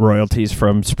songs? get royalties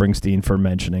from Springsteen for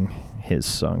mentioning his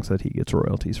songs that he gets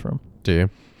royalties from. Do you?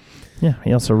 Yeah,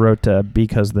 he also wrote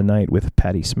Because the Night with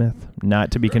Patti Smith.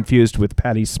 Not to be confused with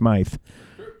Patti Smythe,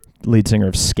 lead singer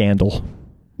of Scandal.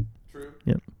 True.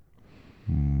 Yep.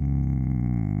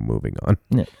 Moving on.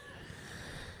 Yeah.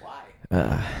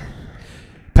 Why?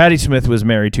 Patti Smith was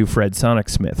married to Fred Sonic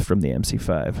Smith from the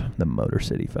MC5, the Motor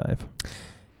City 5.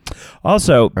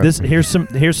 Also, here's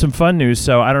some fun news.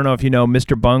 So I don't know if you know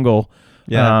Mr. Bungle.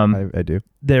 Yeah, I do.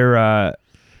 They're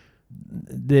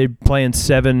playing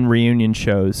 7 reunion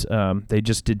shows. They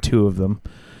just did 2 of them.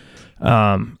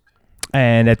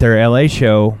 And at their LA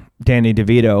show, Danny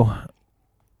DeVito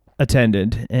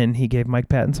attended, and he gave Mike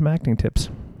Patton some acting tips.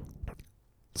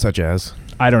 Such as?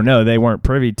 I don't know. They weren't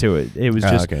privy to it. It was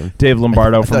just okay. Dave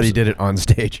Lombardo. I thought he did it on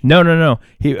stage. No.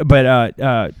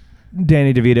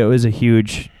 Danny DeVito is a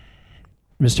huge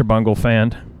Mr. Bungle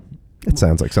fan. It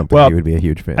sounds like something he would be a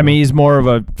huge fan. I mean, he's more of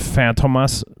a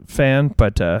Fantomas fan,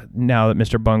 but now that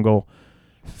Mr. Bungle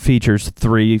features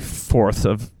 3/4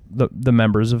 of the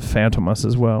members of Fantomas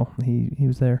as well, he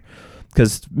was there.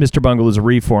 Because Mr. Bungle is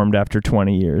reformed after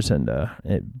 20 years,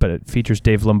 but it features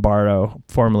Dave Lombardo,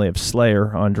 formerly of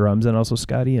Slayer, on drums, and also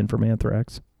Scott Ian from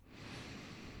Anthrax.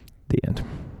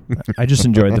 I just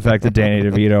enjoyed the fact that Danny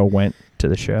DeVito went to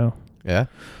the show. Yeah.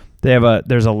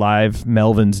 There's a live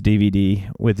Melvin's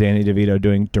DVD with Danny DeVito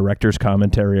doing director's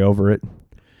commentary over it.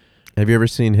 Have you ever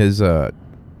seen his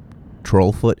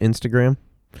troll foot Instagram?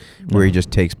 Where he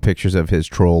just takes pictures of his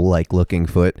troll-like looking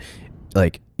foot,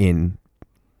 like in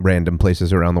random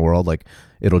places around the world. Like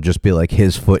it'll just be like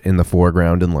his foot in the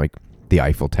foreground and like the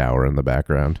Eiffel Tower in the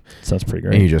background. Sounds pretty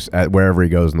great. And he just wherever he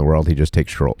goes in the world, he just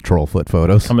takes troll foot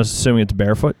photos. I'm assuming it's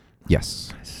barefoot.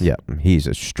 Yes. Yeah. He's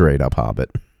a straight up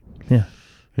hobbit. Yeah.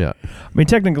 Yeah. I mean,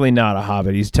 technically not a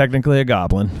hobbit. He's technically a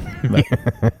goblin.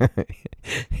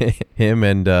 Him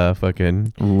and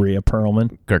fucking Rhea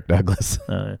Perlman. Kirk Douglas.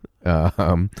 Yeah.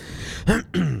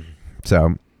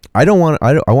 So I want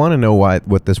to know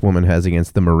what this woman has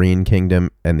against the marine kingdom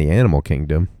and the animal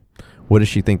kingdom. What does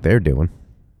she think they're doing?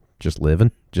 Just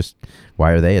living? Just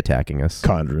why are they attacking us?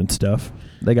 Conjuring stuff.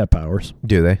 They got powers.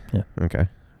 Do they? Yeah. Okay.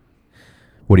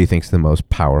 What do you think's the most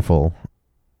powerful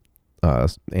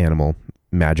animal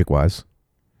magic wise?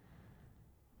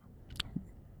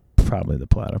 Probably the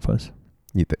platypus.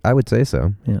 I would say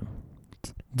so. Yeah.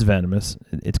 It's venomous.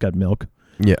 It's got milk.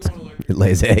 Yeah. It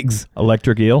lays eggs.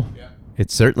 Electric eel.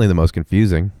 It's certainly the most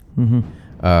confusing. Mm-hmm.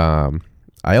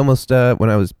 I almost when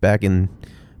I was back in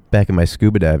my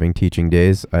scuba diving teaching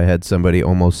days, I had somebody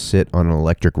almost sit on an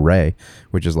electric ray,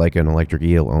 which is like an electric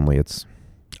eel, only it's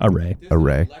A ray. a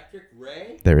ray. Electric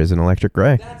ray? There is an electric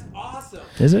ray. That's awesome.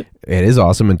 Is it? It is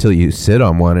awesome until you sit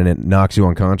on one and it knocks you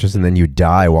unconscious and then you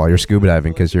die while you're scuba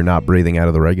diving because you're not breathing out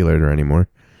of the regulator anymore.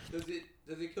 Does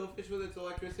it kill fish with its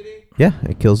electricity? Yeah,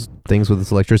 it kills things with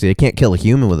its electricity. It can't kill a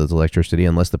human with its electricity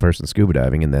unless the person's scuba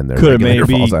diving and then their Could it regulator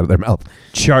maybe- falls out of their mouth.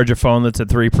 Charge a phone that's at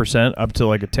 3% up to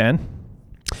like a 10?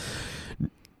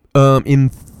 In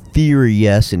theory,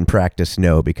 yes. In practice,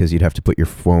 no, because you'd have to put your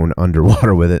phone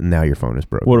underwater with it, and now your phone is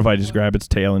broken. What if I just grab its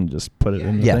tail and just put it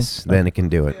in the Yes, thing? then it can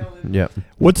do it. Yep.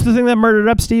 What's the thing that murdered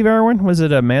up Steve Irwin? Was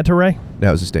it a manta ray?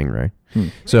 That was a stingray.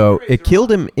 So it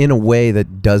killed him in a way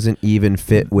that doesn't even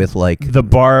fit with like The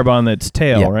barb on its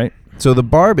tail, Yeah. right? So the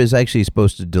barb is actually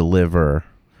supposed to deliver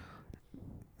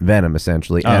venom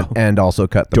essentially, and also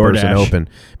cut the person DoorDash. open.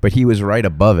 But he was right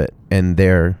above it, and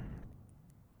their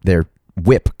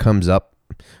whip comes up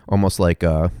almost like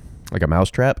a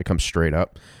mousetrap. It comes straight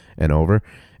up and over,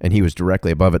 and he was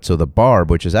directly above it. So the barb,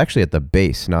 which is actually at the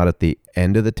base, not at the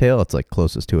end of the tail, it's like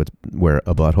closest to it where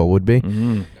a butthole would be,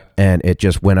 and it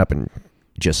just went up and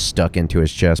just stuck into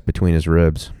his chest between his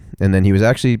ribs. And then he was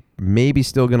actually maybe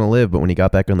still going to live, but when he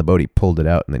got back on the boat, he pulled it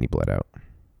out, and then he bled out.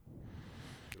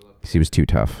 'Cause he was too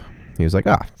tough. He was like,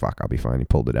 fuck, I'll be fine. He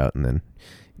pulled it out and then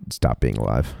stopped being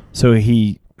alive. So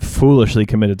he foolishly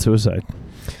committed suicide.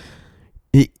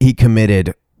 He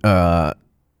committed, we'll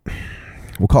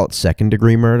call it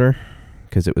second-degree murder,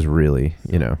 because it was really,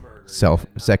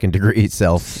 second-degree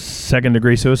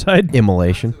Second-degree suicide?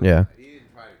 immolation. Yeah.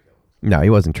 No, he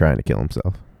wasn't trying to kill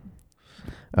himself.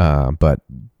 But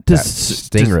that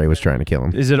stingray was trying to kill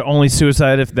him. Is it only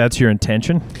suicide if that's your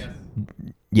intention?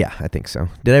 Yeah, I think so.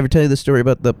 Did I ever tell you the story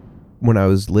about when I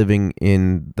was living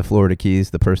in the Florida Keys,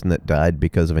 the person that died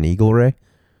because of an eagle ray?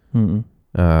 Mm-mm.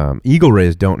 Eagle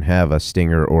rays don't have a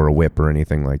stinger or a whip or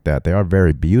anything like that. They are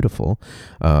very beautiful.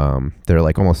 They're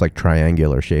like almost like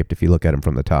triangular shaped if you look at them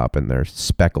from the top, and they're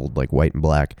speckled like white and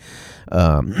black.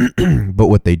 But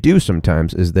what they do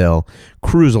sometimes is they'll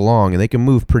cruise along, and they can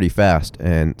move pretty fast,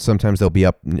 and sometimes they'll be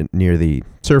up near the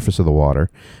surface of the water,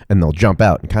 and they'll jump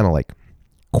out and kind of like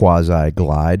quasi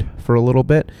glide for a little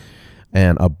bit.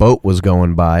 And a boat was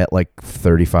going by at like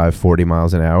 35, 40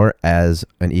 miles an hour as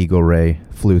an eagle ray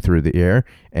flew through the air,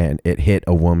 and it hit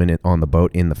a woman on the boat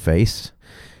in the face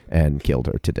and killed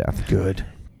her to death. Good.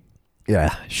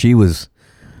 Yeah, she was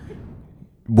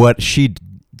she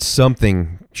did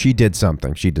something. She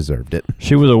deserved it.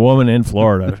 She was a woman in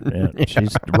Florida. Yeah,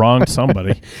 she's wronged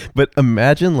somebody. But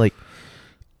imagine, like,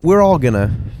 we're all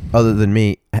other than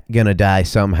me, gonna die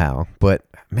somehow. But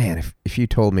man, if you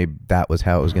told me that was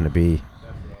how it was gonna be,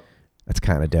 that's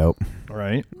kind of dope.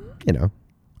 Right. I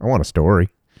want a story.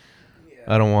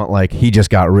 I don't want like he just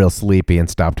got real sleepy and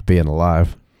stopped being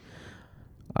alive.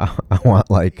 I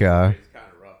want like It's kind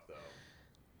of rough,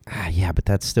 though. yeah, but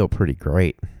that's still pretty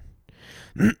great.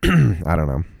 I don't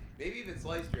know. Maybe if it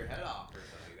sliced your head off or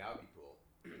something, that would be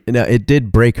cool. No, it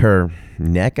did break her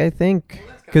neck, I think.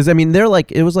 Because, I mean,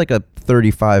 it was like a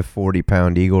 35,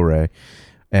 40-pound eagle ray.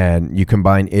 And you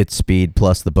combine its speed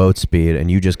plus the boat's speed,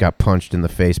 and you just got punched in the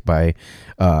face by,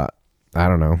 I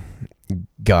don't know,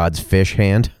 God's fish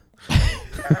hand.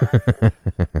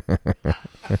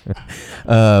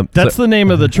 That's the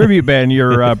name of the tribute band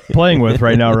you're playing with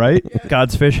right now, right?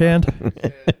 God's Fish Hand?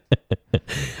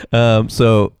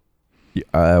 So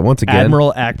Once again,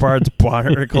 Admiral Akbar's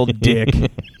barnacle dick.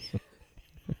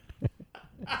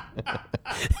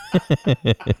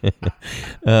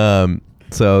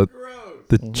 So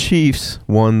the Chiefs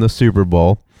won the Super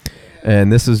Bowl,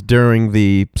 and this is during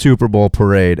the Super Bowl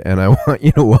parade. And I want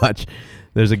you to watch.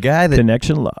 There's a guy that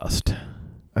Connection lost.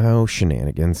 Oh,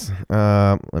 shenanigans.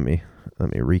 Let me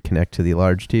reconnect to the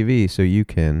large TV so you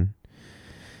can.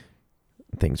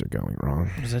 Things are going wrong.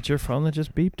 Is that your phone that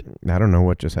just beeped? I don't know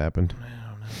what just happened.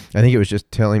 I think it was just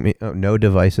telling me, no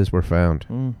devices were found.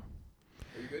 Are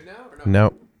you good now or no?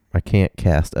 No, I can't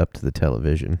cast up to the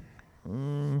television.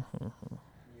 Yeah,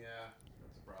 that's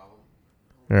a problem.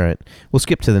 All right. We'll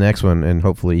skip to the next one, and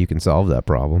hopefully you can solve that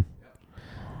problem.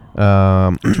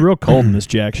 It's real cold in this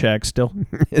Jack Shack still.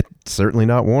 It's certainly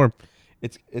not warm.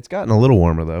 It's gotten a little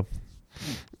warmer, though.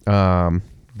 The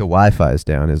Wi-Fi is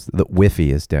down. The Wi-Fi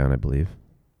is down, I believe.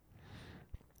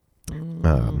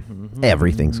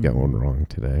 Everything's going wrong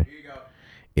today. Here you go.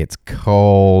 It's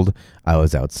cold. I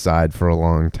was outside for a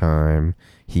long time.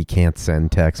 He can't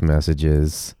send text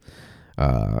messages.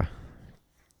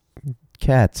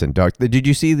 Cats and dogs. Did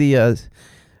you see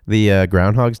the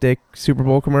Groundhog's Day Super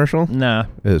Bowl commercial? Nah.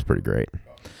 It was pretty great.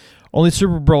 Only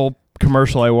Super Bowl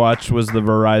commercial I watched was the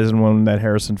Verizon one that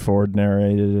Harrison Ford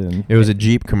narrated. And It was a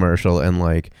Jeep commercial, and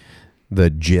like the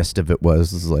gist of it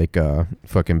was like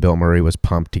fucking Bill Murray was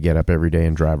pumped to get up every day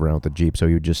and drive around with the Jeep, so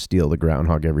he would just steal the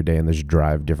groundhog every day and just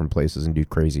drive different places and do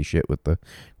crazy shit with the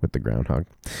groundhog.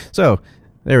 So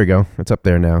there we go. It's up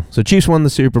there now. So Chiefs won the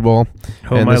Super Bowl,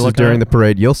 Who and am I this is looking during at? the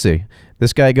parade. You'll see.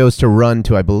 This guy goes to run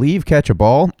to, I believe, catch a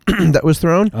ball that was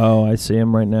thrown. Oh, I see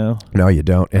him right now. No, you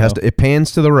don't. It has Oh. to. It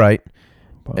pans to the right,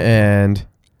 Oh. and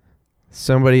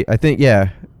somebody, I think,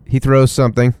 he throws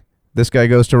something. This guy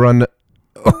goes to run.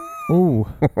 Ooh.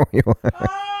 You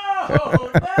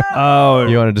Oh,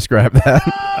 want to describe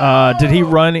that? did he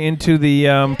run into the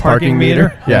parking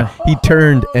meter? Yeah. He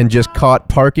turned and just caught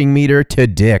parking meter to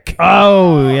dick.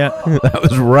 Oh, yeah. That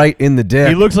was right in the dick.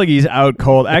 He looks like he's out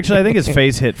cold. Actually, I think his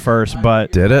face hit first,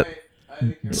 but Did it?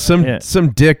 Some Yeah. some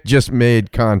dick just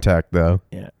made contact though.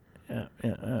 yeah.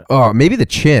 Oh, maybe the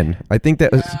chin. I think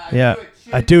that was. Yeah.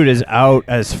 That dude is out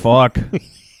as fuck.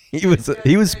 He was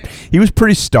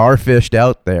pretty starfished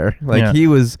out there. Like Yeah. he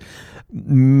was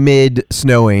mid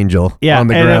snow angel Yeah, on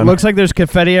the and ground. it looks like there's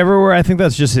confetti everywhere. I think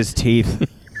that's just his teeth.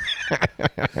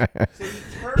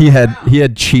 He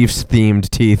had Chiefs themed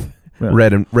teeth, Yeah.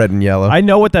 red and yellow. I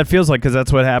know what that feels like because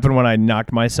that's what happened when I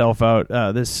knocked myself out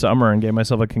this summer and gave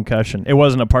myself a concussion. It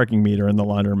wasn't a parking meter in the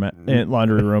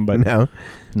laundry room, but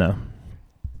no.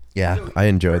 Yeah, I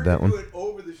enjoyed that one. Do it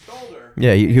over the shoulder.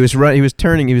 Yeah, he was right. He was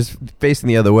turning. He was facing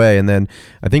the other way, and then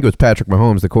I think it was Patrick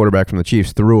Mahomes, the quarterback from the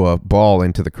Chiefs, threw a ball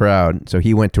into the crowd. So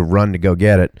he went to run to go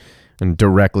get it, and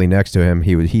directly next to him,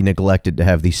 he neglected to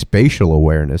have the spatial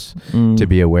awareness to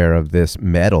be aware of this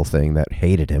metal thing that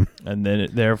hated him. And then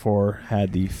it therefore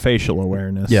had the facial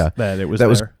awareness Yeah, that it was that there.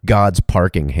 was God's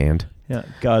parking hand. Yeah,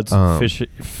 God's fish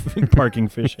parking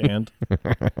fish hand.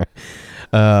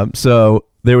 So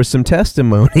there was some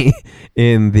testimony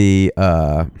in the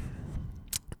Harvey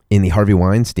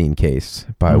Weinstein case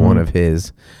by one of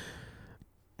his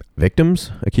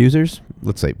accusers.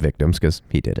 Let's say victims because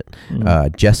he did it.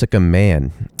 Jessica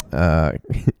Mann.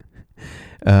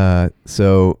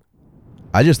 So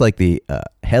I just like the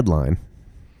headline.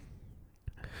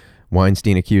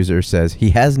 Weinstein accuser says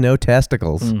he has no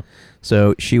testicles.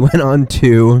 So she went on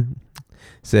to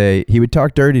say he would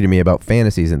talk dirty to me about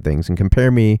fantasies and things and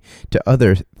compare me to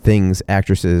other things,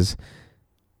 actresses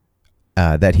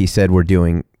that he said were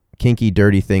doing kinky,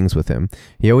 dirty things with him.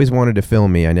 He always wanted to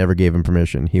film me. I never gave him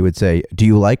permission. He would say, "Do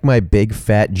you like my big,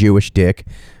 fat Jewish dick?"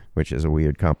 Which is a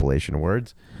weird compilation of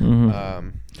words.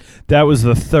 That was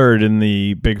the third in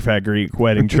the Big Fat Greek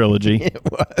Wedding trilogy. It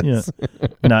was. Yeah.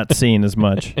 Not seen as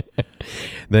much.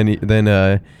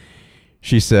 Then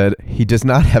she said, he does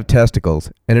not have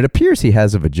testicles, and it appears he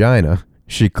has a vagina,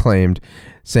 she claimed,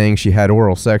 saying she had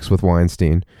oral sex with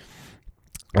Weinstein.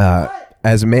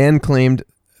 As Mann claimed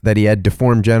that he had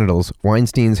deformed genitals,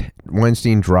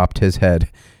 Weinstein dropped his head.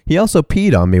 He also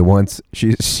peed on me once,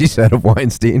 she said of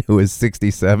Weinstein, who is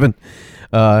 67.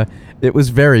 It was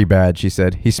very bad, she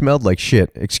said. He smelled like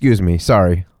shit. Excuse me.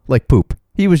 Sorry. Like poop.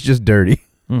 He was just dirty.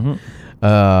 Wait,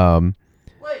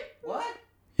 what?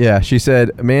 Yeah, she said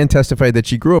a man testified that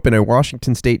she grew up in a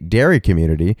Washington State dairy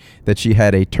community, that she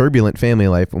had a turbulent family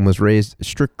life and was raised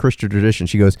strict Christian tradition.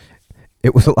 She goes,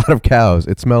 it was a lot of cows.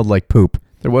 It smelled like poop.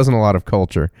 There wasn't a lot of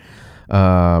culture.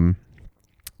 Yeah,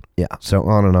 so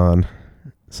on and on.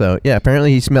 So, yeah,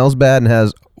 apparently he smells bad and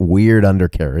has weird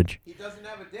undercarriage. He doesn't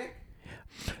have a dick?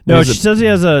 No, There's she says he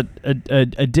has a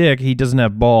dick. He doesn't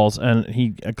have balls, and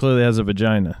he clearly has a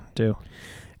vagina too.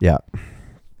 Yeah.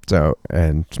 So,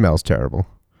 and smells terrible.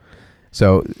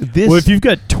 So this. Well, if you've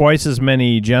got twice as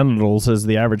many genitals as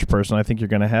the average person, I think you're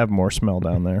going to have more smell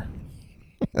down there.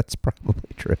 That's probably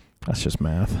true. That's just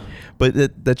math. But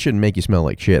that shouldn't make you smell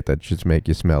like shit. That should make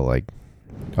you smell like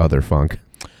other funk.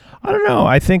 I don't know.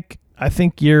 I think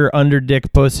your under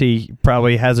dick pussy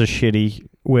probably has a shitty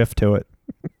whiff to it.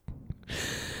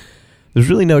 There's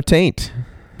really no taint.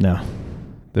 No.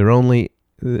 They're only.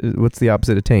 What's the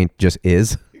opposite of taint? Just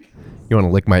is. You want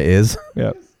to lick my is?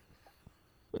 Yep.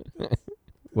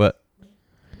 What?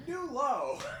 New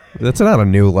low. That's not a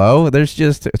new low. There's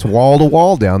just it's wall to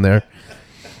wall down there.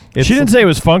 She didn't say it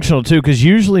was functional too, because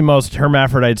usually most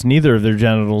hermaphrodites neither of their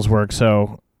genitals work.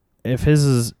 So if his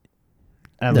is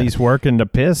at least working to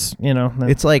piss,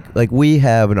 It's like we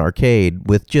have an arcade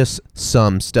with just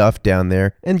some stuff down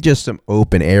there and just some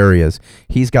open areas.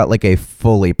 He's got like a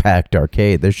fully packed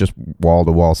arcade. There's just wall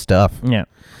to wall stuff. Yeah.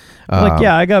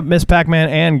 I got Miss Pac-Man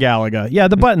and Galaga. Yeah,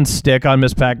 the buttons stick on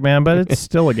Miss Pac-Man, but it's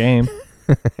still a game.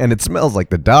 And it smells like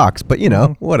the docks, but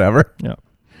whatever. Yeah.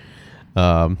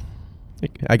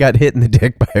 I got hit in the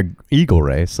dick by an eagle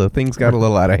ray, so things got a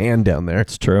little out of hand down there.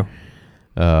 It's true.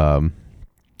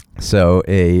 So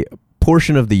a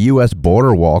portion of the U.S.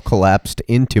 border wall collapsed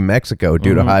into Mexico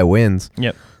due to high winds.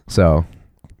 Yep. So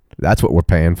that's what we're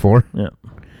paying for.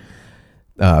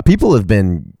 Yeah. People have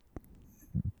been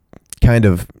kind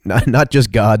of not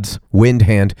just God's wind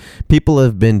hand. People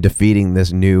have been defeating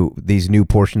these new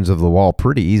portions of the wall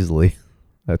pretty easily.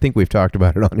 I think we've talked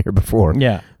about it on here before.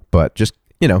 Yeah. But just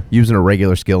using a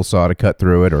regular skill saw to cut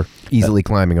through it or easily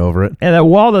climbing over it. And that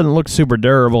wall doesn't look super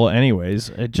durable anyways.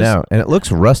 And it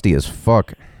looks rusty as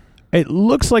fuck. It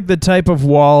looks like the type of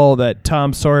wall that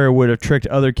Tom Sawyer would have tricked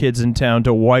other kids in town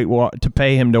to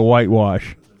pay him to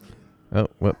whitewash. Oh,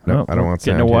 well, no, I don't want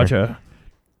to watch a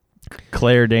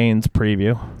Claire Danes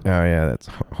preview. Oh, yeah, that's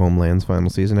Homeland's final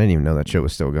season. I didn't even know that show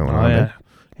was still going on. Yeah. There.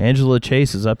 Angela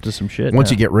Chase is up to some shit.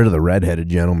 Once you get rid of the redheaded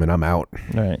gentleman, I'm out.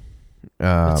 All right.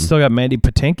 It's still got Mandy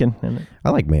Patinkin in it. I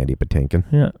like Mandy Patinkin.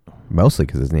 Yeah. Mostly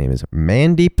because his name is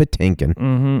Mandy Patinkin.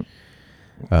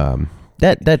 Mm-hmm.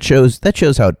 That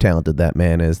shows how talented that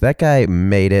man is. That guy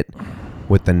made it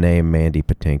with the name Mandy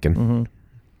Patinkin. Mm-hmm.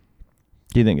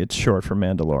 Do you think it's short for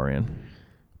Mandalorian?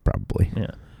 Probably.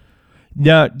 Yeah.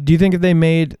 Now, do you think if they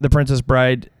made The Princess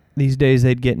Bride these days,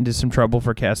 they'd get into some trouble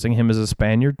for casting him as a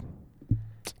Spaniard?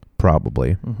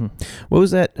 Probably. Mm-hmm. What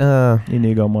was that?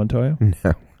 Inigo Montoya?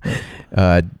 No.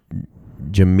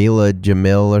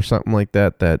 Jamil or something like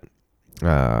that.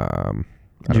 I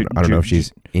don't know if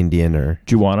she's Indian or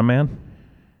Juana Man.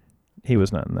 He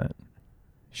was not in that.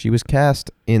 She was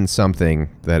cast in something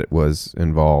that it was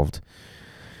involved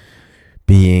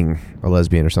being a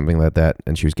lesbian or something like that,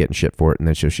 and she was getting shit for it, and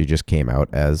then so she just came out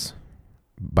as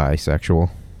bisexual,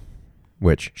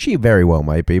 which she very well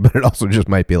might be, but it also just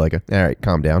might be like all right,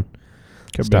 calm down.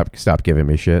 Stop giving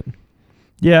me shit.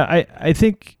 Yeah, I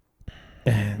think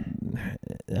I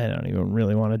don't even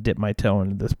really want to dip my toe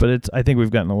into this, but I think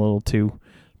we've gotten a little too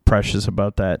precious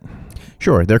about that.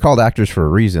 Sure, they're called actors for a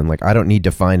reason. Like, I don't need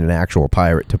to find an actual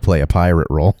pirate to play a pirate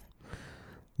role.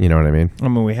 You know what I mean? I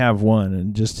mean, we have one,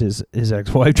 and just his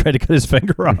ex-wife tried to cut his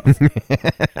finger off.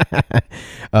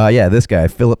 Yeah, this guy,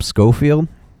 Philip Schofield,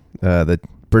 the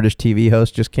British TV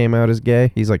host, just came out as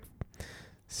gay. He's like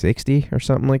 60 or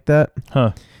something like that.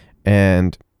 Huh.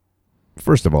 And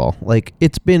first of all, like,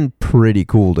 it's been pretty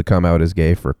cool to come out as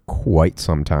gay for quite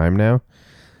some time now.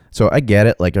 So I get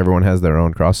it. Like, everyone has their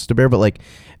own crosses to bear, but like,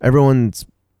 everyone's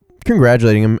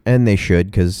congratulating him, and they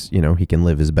should, because he can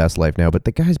live his best life now. But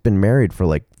the guy's been married for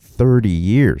like 30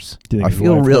 years. I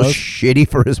feel real shitty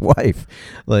for his wife.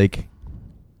 Like,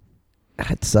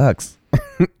 that sucks.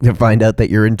 To find out that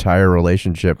your entire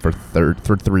relationship for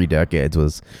 3 decades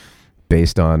was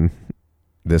based on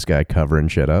this guy covering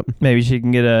shit up. Maybe she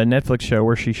can get a Netflix show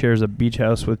where she shares a beach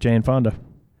house with Jane Fonda.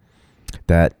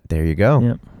 There you go.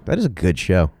 Yep. That is a good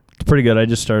show. It's pretty good. I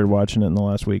just started watching it in the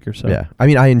last week or so. Yeah. I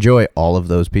mean, I enjoy all of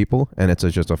those people, and it's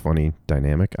just a funny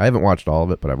dynamic. I haven't watched all of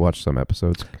it, but I've watched some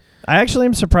episodes. I actually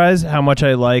am surprised how much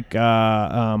I like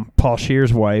Paul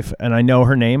Scheer's wife, and I know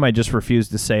her name. I just refuse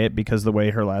to say it because the way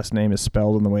her last name is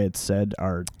spelled and the way it's said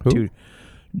are two.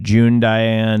 June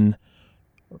Diane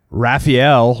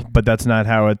Raphael, but that's not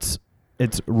how it's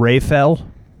Raphael.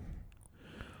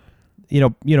 You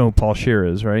know who Paul Scheer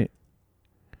is, right?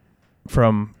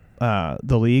 From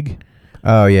The League.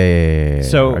 Oh yeah.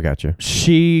 So I got you.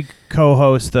 She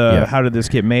co-hosts the Yeah. How Did This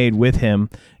Get Made with him,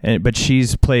 but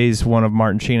she's plays one of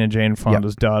Martin Sheen and Jane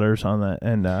Fonda's daughters on that,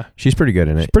 and She's pretty good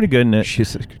in she's it. pretty good in it.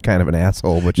 She's kind of an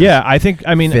asshole, which Yeah, I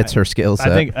mean, fits her skill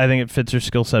set. I think it fits her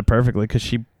skill set perfectly because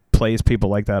she plays people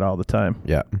like that all the time.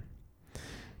 Yeah.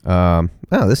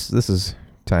 This is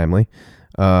timely.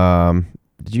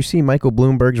 Did you see Michael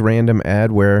Bloomberg's random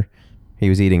ad where he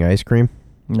was eating ice cream?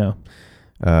 No.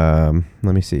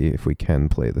 Let me see if we can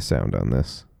play the sound on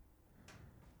this.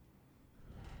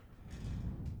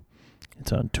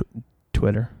 It's on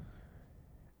Twitter.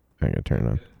 I'm gonna turn it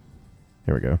on.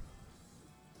 Here we go.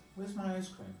 Where's my ice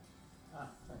cream? Ah,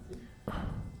 thank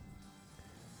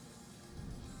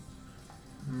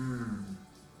you.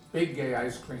 Big gay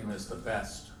ice cream is the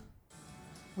best.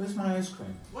 Where's my ice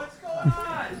cream? What's going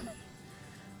on?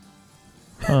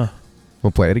 Huh. We'll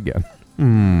play it again.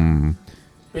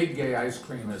 Big gay ice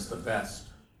cream is the best.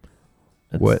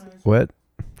 What?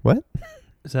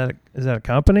 Is that a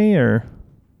company or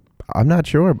I'm not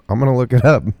sure. I'm gonna look it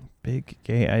up. Big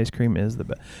Gay Ice Cream is the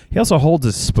best? He also holds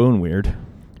his spoon weird.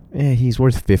 Yeah, he's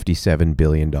worth $57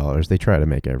 billion. They try to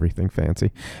make everything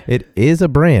fancy. It is a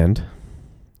brand,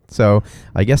 so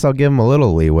I guess I'll give him a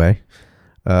little leeway.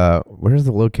 Where's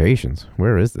the locations?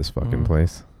 Where is this fucking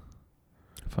place?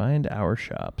 Find our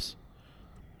shops.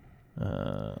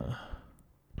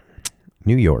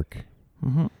 New York.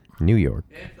 Mm-hmm. New York.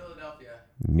 In Philadelphia.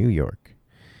 New York.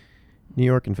 New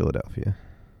York and Philadelphia.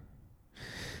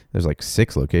 There's like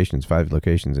 5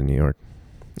 locations in New York.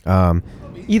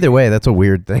 Either way, that's a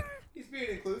weird thing. He's being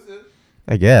inclusive.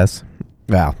 I guess.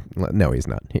 Well, no, he's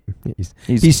not.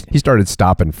 He started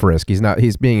stop and frisk.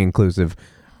 He's being inclusive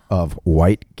of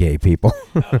white gay people.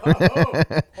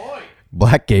 Point.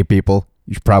 Black gay people,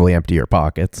 you should probably empty your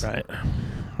pockets. Right.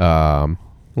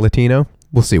 Latino,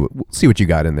 we'll see what you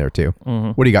got in there too. Mm-hmm.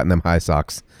 What do you got in them high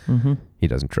socks? Mm-hmm. He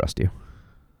doesn't trust you.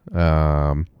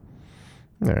 All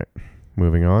right,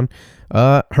 moving on.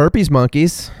 Herpes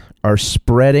monkeys are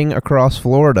spreading across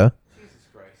Florida. Jesus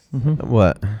Christ. Mm-hmm.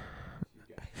 What?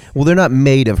 Well, they're not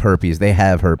made of herpes. They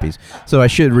have herpes. So I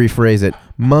should rephrase it.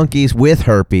 Monkeys with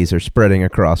herpes are spreading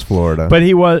across Florida. But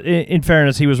he was, in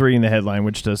fairness, he was reading the headline,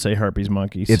 which does say herpes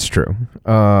monkeys. It's true.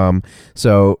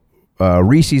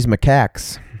 Reese's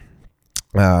macaques,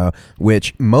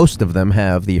 which most of them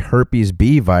have the herpes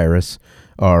B virus,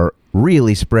 are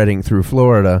really spreading through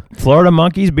Florida. Florida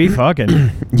monkeys be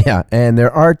fucking. Yeah, and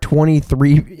there are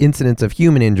 23 incidents of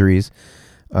human injuries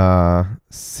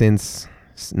since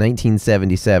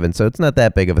 1977, so it's not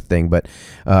that big of a thing. But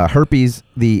herpes,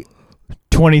 the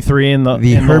 23 in the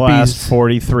herpes, last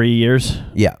 43 years.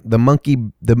 Yeah, the monkey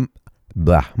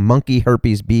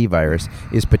herpes B virus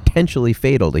is potentially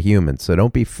fatal to humans, so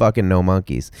don't be fucking no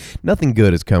monkeys. Nothing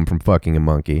good has come from fucking a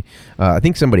monkey. I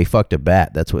think somebody fucked a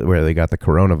bat. That's where they got the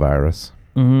coronavirus.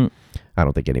 Mm-hmm. I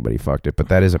don't think anybody fucked it, but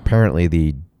that is apparently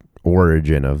the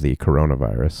origin of the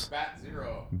coronavirus.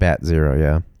 Bat zero,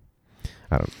 yeah.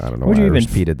 I don't know why I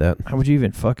repeated that. How would you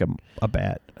even fuck a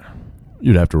bat?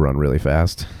 You'd have to run really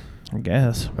fast. I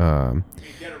guess. You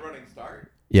get a running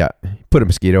start. Yeah, put a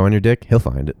mosquito on your dick, he'll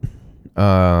find it.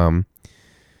 I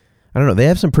don't know. They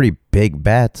have some pretty big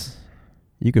bats.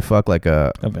 You could fuck like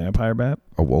a vampire bat,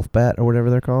 a wolf bat, or whatever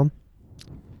they're called.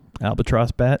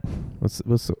 Albatross bat.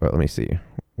 Let me see.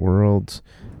 World's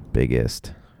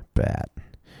biggest bat.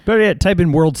 But yeah, type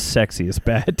in world's sexiest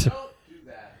bat. Don't do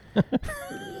that.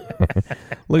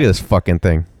 Look at this fucking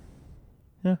thing.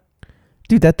 Yeah,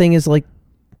 dude, that thing is like.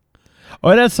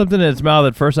 Oh, it has something in its mouth.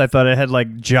 At first, I thought it had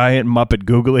like giant Muppet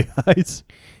googly eyes.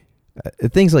 The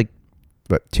thing's like,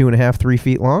 what, 2.5, 3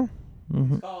 feet long?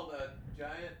 Mm-hmm. It's called a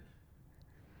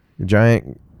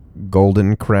Giant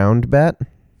golden crowned bat.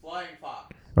 flying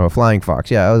fox. Oh, a flying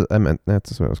fox. Yeah, I meant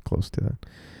that's what I was close to that.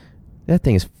 That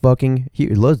thing is fucking.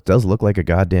 It does look like a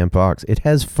goddamn fox. It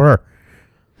has fur.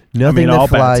 Nothing all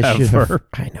that flies bats have should fur.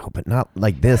 I know, but not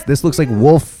like this. This looks like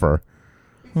wolf fur.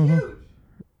 It's huge.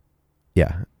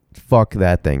 Yeah, fuck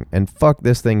that thing, and fuck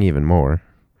this thing even more.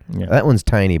 Yeah. That one's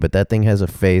tiny, but that thing has a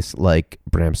face like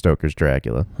Bram Stoker's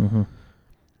Dracula. Mm-hmm.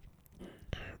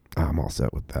 I'm all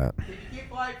set with that. Can you keep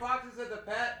flying foxes as a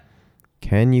pet?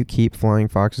 Can you keep flying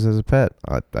foxes as a pet?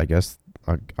 I guess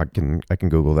I can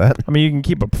Google that. I mean, you can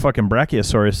keep a fucking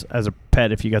Brachiosaurus as a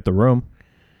pet if you got the room.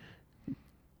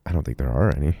 I don't think there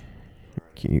are any.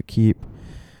 Can you keep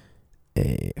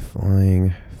a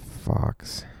flying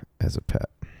fox as a pet?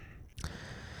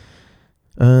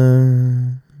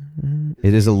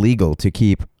 It is illegal to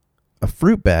keep a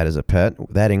fruit bat as a pet.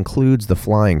 That includes the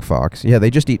flying fox. Yeah, they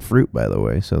just eat fruit, by the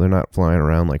way, so they're not flying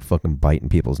around like fucking biting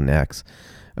people's necks.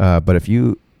 But if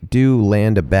you do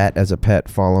land a bat as a pet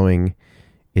following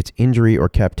its injury or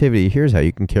captivity, here's how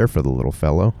you can care for the little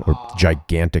fellow or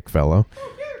gigantic fellow.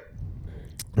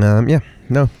 Yeah,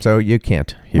 no, so you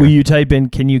can't. Here. Will you type in,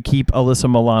 can you keep Alyssa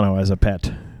Milano as a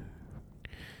pet?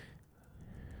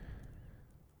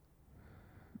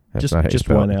 That's not how you Just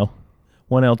spell one it. L.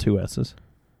 One L, two S's.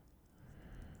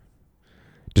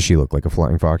 Does she look like a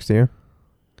flying fox to you?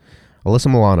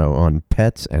 Alyssa Milano on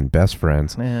Pets and Best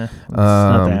Friends. Nah, that's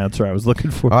not the answer I was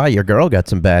looking for. Your girl got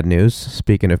some bad news.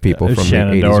 Speaking of people from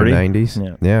Shannon the 80s Doherty. or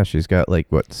 90s. Yeah. She's got like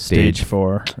what, Stage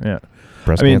 4. Yeah.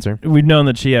 breast I mean, cancer? we've known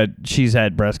that she's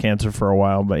had breast cancer for a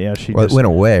while, but yeah, she Well, just it went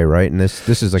away, right? And this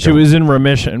is like she was in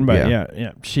remission, but Yeah.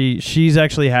 yeah. She's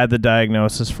actually had the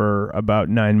diagnosis for about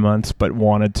 9 months, but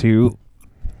wanted to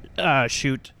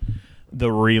shoot the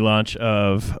relaunch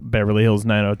of Beverly Hills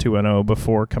 90210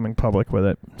 before coming public with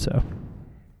it. So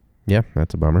yeah,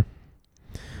 that's a bummer.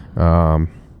 I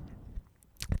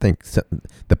think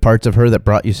the parts of her that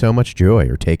brought you so much joy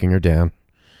are taking her down.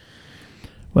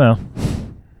 well,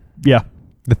 yeah.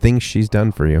 The things she's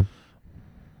done for you.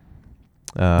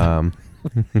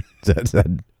 Is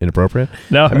that inappropriate?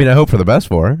 No, I mean, I hope for the best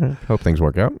for her. I hope things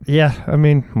work out. yeah. I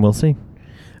mean, we'll see.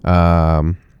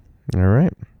 All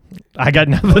right. I got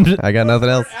nothing. I got nothing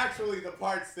else. Actually, the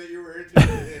parts that you were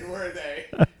interested in, were they?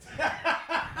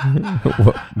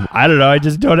 I don't know. I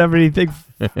just don't have anything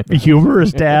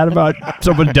humorous to add about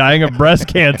someone dying of breast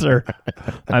cancer.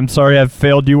 I'm sorry I've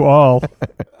failed you all.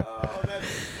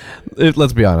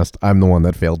 Let's be honest. I'm the one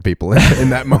that failed people in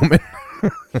that moment.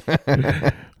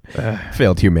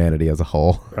 Failed humanity as a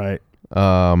whole. Right.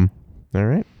 All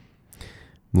right.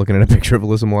 I'm looking at a picture of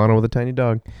Alyssa Milano with a tiny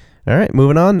dog. All right,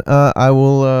 moving on.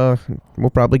 We'll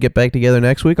probably get back together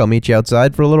next week. I'll meet you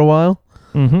outside for a little while.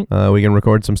 Mm-hmm. We can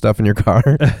record some stuff in your car.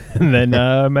 And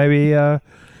then maybe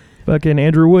fucking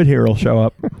Andrew Wood here will show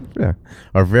up. Yeah.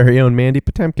 Our very own Mandy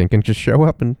Potemkin can just show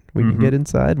up and we can get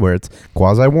inside where it's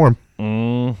quasi-warm.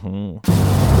 Mm-hmm.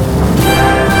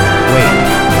 Wait.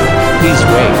 Please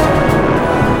wait.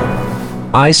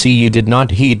 I see you did not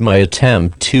heed my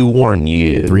attempt to warn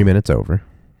you. 3 minutes over.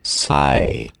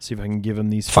 Sigh. See if I can give him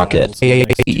these Fuck it. files in the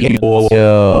next 2 minutes.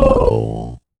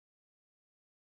 Yo.